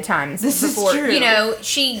lot of the times. This is before, true.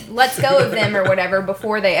 she lets go of them or whatever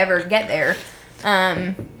before they ever get there.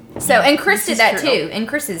 And Chris did is that true. too in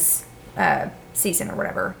Chris's season or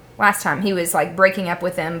whatever. Last time he was breaking up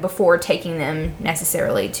with them before taking them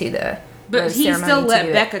necessarily to the But rose he ceremony still to let do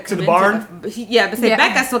it. Becca come the into barn? Yeah.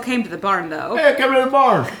 Becca still came to the barn though. Hey, come to the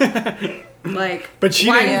bar. But she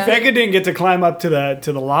Why- didn't. Becca didn't get to climb up to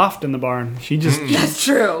the loft in the barn. She just That's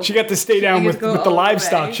true. she got to stay down didn't with go the all the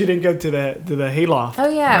live-stock. way. She didn't go to the hayloft. Oh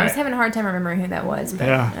yeah, I was Right. having a hard time remembering who that was. But,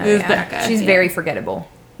 Yeah. oh, It was Becca, She's yeah. very forgettable.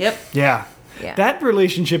 Yep. Yeah. Yeah. That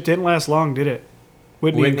relationship didn't last long, did it?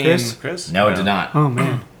 Whitney and Chris. No, it did not. Oh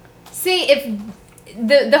man. See, if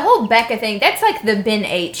the whole Becca thing, that's like the Ben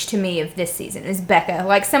H to me of this season is Becca.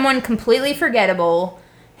 Like someone completely forgettable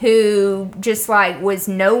who just like was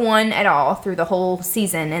no one at all through the whole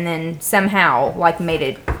season, and then somehow like made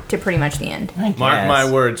it to pretty much the end. Mark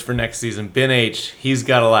my words for next season. Ben H, he's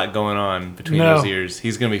got a lot going on between those ears.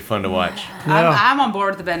 He's going to be fun to watch. I'm on board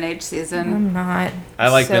with the Ben H season. I'm not. I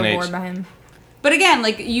like so Ben H. bored by him. But again,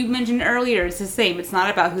 like you mentioned earlier, it's the same. It's not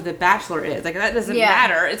about who the Bachelor is. Like that doesn't Yeah.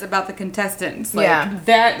 matter. It's about the contestants. Like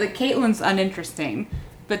Yeah. like Caitlin's uninteresting.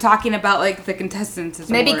 But talking about like the contestants is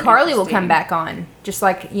Maybe more Carly will interesting. come back on, just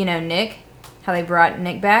like Nick. How they brought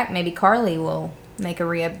Nick back. Maybe Carly will make a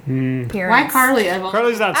reappearance. Why Carly?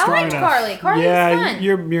 Carly's not I strong liked enough. Carly. Carly's yeah, fun.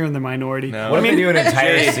 you're in the minority. No. What if they do an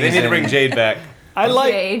entire Jade, season? they need to bring Jade back. I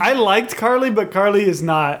Jade. liked Carly, but Carly is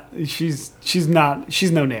not. She's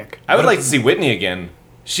no Nick. I would like to see Whitney again.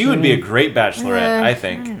 She would be a great bachelorette, I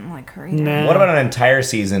think. I didn't like her either. Nah. What about an entire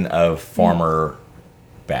season of former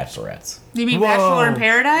bachelorettes? You mean Whoa. Bachelor in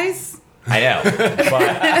Paradise? I know, but No,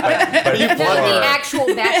 the actual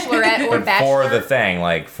Bachelorette or but for Bachelor. the thing,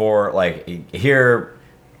 like here,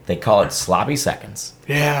 they call it sloppy seconds,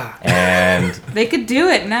 Yeah. and They could do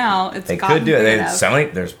it now. It's they gotten could do it. big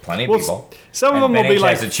enough. There's plenty of Well, people. some of And them will Ben be H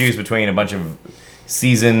like. has to choose between a bunch of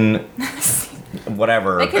season,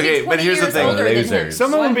 whatever. They could Okay, be 20 but here's the years thing. older than him. Losers. Some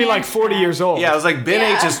of them One be like man's 40 trash. years old. Yeah, I was like, Ben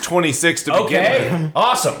Yeah. H is 26 to begin with. Okay,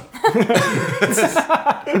 awesome.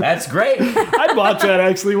 That's great. I'd watch that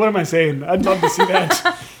actually. What am I saying? I'd love to see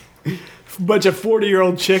that. Bunch of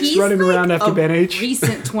 40-year-old chicks He's running like around after a Ben H.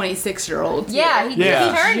 recent 26-year-old. Yeah, he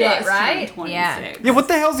Yeah. turned it, Just right? turned Yeah. 26. Yeah, what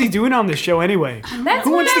the hell's he doing on this show anyway? That's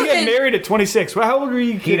Who what wants to get happened. married at 26? Well, how old were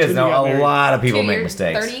you kids He does when know you got a married? lot of people 2 make years,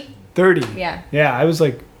 mistakes. 30? 30. Yeah. Yeah, I was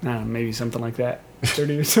like, I don't know, maybe something like that.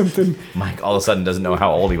 30 or something. Mike all of a sudden doesn't know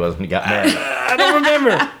how old he was when he got married. I don't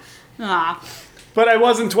remember. Ah, But I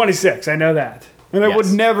wasn't 26. I know that. And I would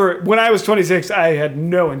Yes. never, when I was 26, I had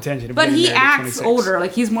no intention of but getting he married at acts 26. older.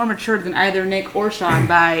 Like he's more mature than either Nick or Sean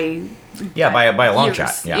by Yeah, by a long years.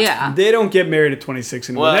 shot. Yeah. Yeah. They don't get married at 26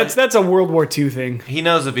 anymore. Well- That's a World War II thing. He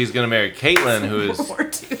knows if he's going to marry Caitlyn, who is War II.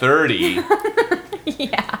 30.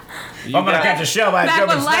 Yeah. If I'm going to catch a show by a Back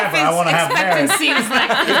German when life snapper, I want to have married. expectancy was like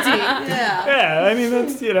 50. Yeah. Yeah, I mean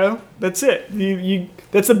that's it. You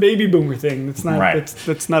that's the baby boomer thing. That's not Right.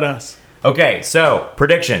 that's not us. Okay, so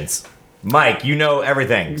predictions. Mike, you know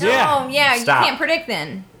everything. Yeah. Oh, yeah, Stop. you can't predict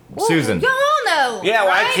then. Well, Susan. You all know. Yeah,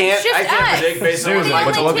 well, I right? can't- It's just I can't us. predict based on We're what the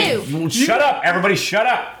Mike's only looking. two. Shut up, everybody, shut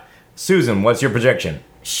up. Susan, what's your prediction?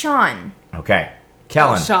 Sean. Okay.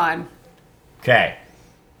 Kellen. Sean. Okay.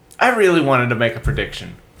 I really wanted to make a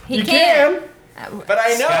prediction. He You can't. can. But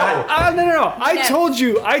I know. No. I No. told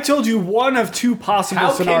you one of two possible How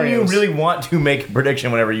can scenarios. you really want to make a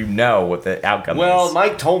prediction whenever you know what the outcome Well, is?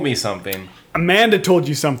 Mike told me something. Amanda told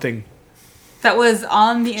you something. That was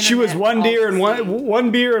on the internet. She was one all beer and the time.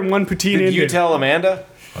 one beer and one poutine Did you Indian. tell Amanda?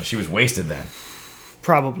 Well, she was wasted then.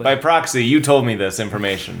 Probably. By proxy, you told me this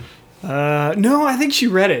information. No, I think she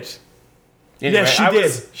read it. Anyway, she I did.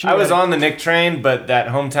 Was, She I was read it. on the Nick train, but that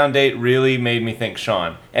hometown date really made me think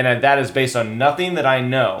Sean. And that is based on nothing that I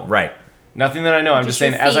know. Right. Nothing that I know. I'm just Just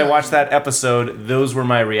your saying, as I feeling. watched that episode, those were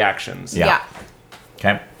my reactions. Yeah. Yeah.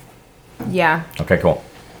 Okay. Yeah. Okay, cool.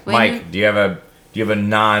 When- Mike, do you have a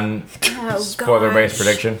non Oh, spoiler based gosh.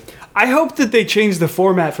 prediction? I hope that they change the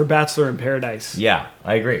format for Bachelor in Paradise. Yeah,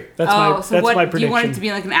 I agree. That's Oh, my so that's what my do you prediction. want it to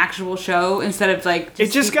be like an actual show instead of like? It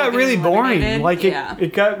just people got really getting boring. eliminated? Like yeah.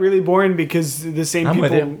 it got really boring because the same I'm people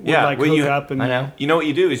with you. would Yeah, like well, hook you- up and I know. You know what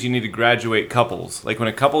you do is you need to graduate couples. Like when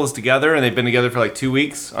a couple is together and they've been together for like 2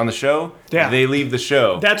 weeks on the show, Yeah. they leave the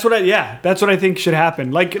show. That's what I think should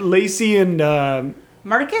happen. Like Lacey and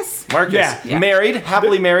Marcus. Marcus, Yeah. married,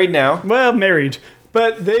 happily married now. well, married,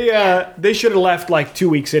 but they should have left like 2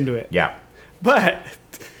 weeks into it. Yeah. But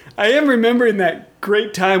I am remembering that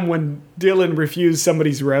great time when Dylan refused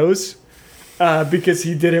somebody's rose because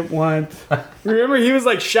he didn't want. Remember, he was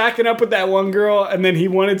like shacking up with that one girl, and then he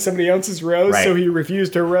wanted somebody else's rose, Right. so he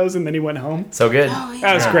refused her rose, and then he went home. So good.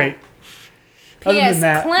 That was great. Other P.S. than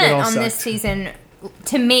that, it Clint all on this sucked. season,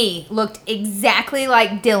 to me, looked exactly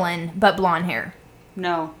like Dylan, but blonde hair.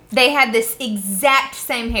 No. They had this exact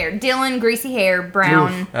same hair. Dylan, greasy hair,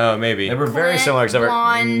 brown. Oh, maybe. They were very Clint, similar, except for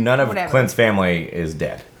blonde, none of whatever. Clint's family is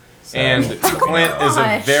dead. So And Clint is a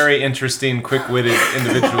gosh. very interesting, quick-witted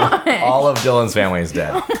individual. all of Dylan's family is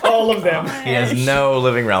dead. All of them. He has no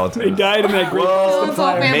living They relatives. died in that great Whoa, Boston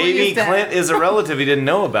fire. family maybe is dead. Clint is a relative he didn't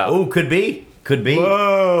know about. Oh, could be. Could be.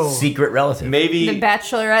 Whoa. Secret relative. Maybe The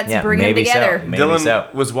Bachelorette's Yeah, bringing them maybe so. together. Maybe Dylan so.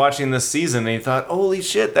 was watching this season and he thought, holy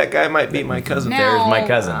shit, that guy might be my cousin. No. There's my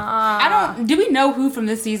cousin. I don't do we know who from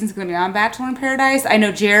this season is going to be on Bachelor in Paradise? I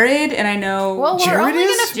know Jared, and I know. Well, we're Jared only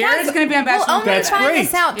is? gonna Jared's going to be on Bachelor We'll in only Paradise. That's find great.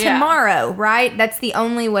 this out Yeah. tomorrow, right? That's the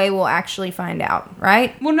only way we'll actually find out,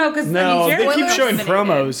 right? Well, no, because No, Jared they keep was showing eliminated.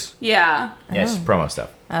 promos. Yeah, Yes, promo stuff.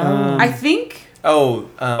 I think. Oh,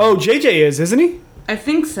 Oh, JJ is, isn't he? I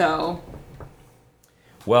think so.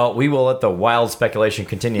 Well, we will let the wild speculation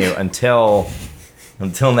continue until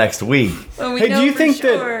next week. Well, we Hey, know do you for think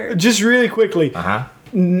sure. that, just really quickly, Uh-huh.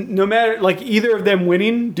 no matter, like, either of them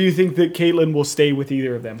winning, do you think that Caitlyn will stay with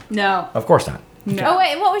either of them? No. Of course not. No. Oh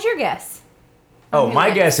wait, what was your guess? Oh,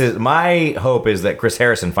 my hope is that Chris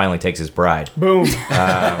Harrison finally takes his bride. Boom.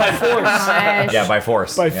 By force. Gosh. Yeah, by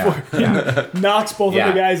force. By Yeah. force. Yeah. Knocks both Yeah.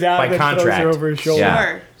 of the guys out By and then throws contract. her over his shoulder. Yeah.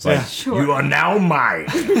 Sure. It's like, Sure. you are now mine.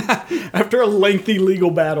 After a lengthy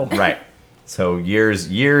legal battle. Right. So years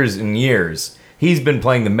and years, he's been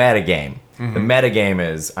playing the meta game. The meta game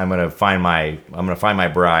is I'm gonna find my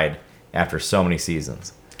bride after so many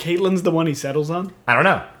seasons. Caitlyn's the one he settles on? I don't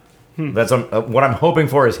know. That's what I'm hoping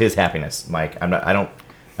for is his happiness, Mike.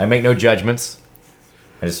 I make no judgments.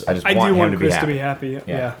 I just I want do him want to be Chris happy. to be happy.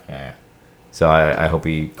 Yeah. Yeah. So I hope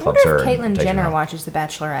he I clubs wonder her. if and Caitlyn takes her Jenner home. watches The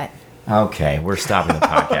Bachelorette. Okay, we're stopping the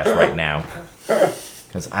podcast right now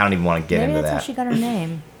because I don't even want to get Maybe into that's how that. she got her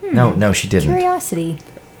name. No, she didn't. Curiosity.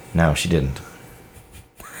 No, she didn't.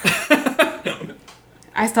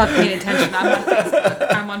 I stopped paying attention.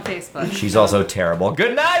 I'm on Facebook. She's also terrible.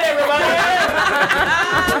 Good night, everybody.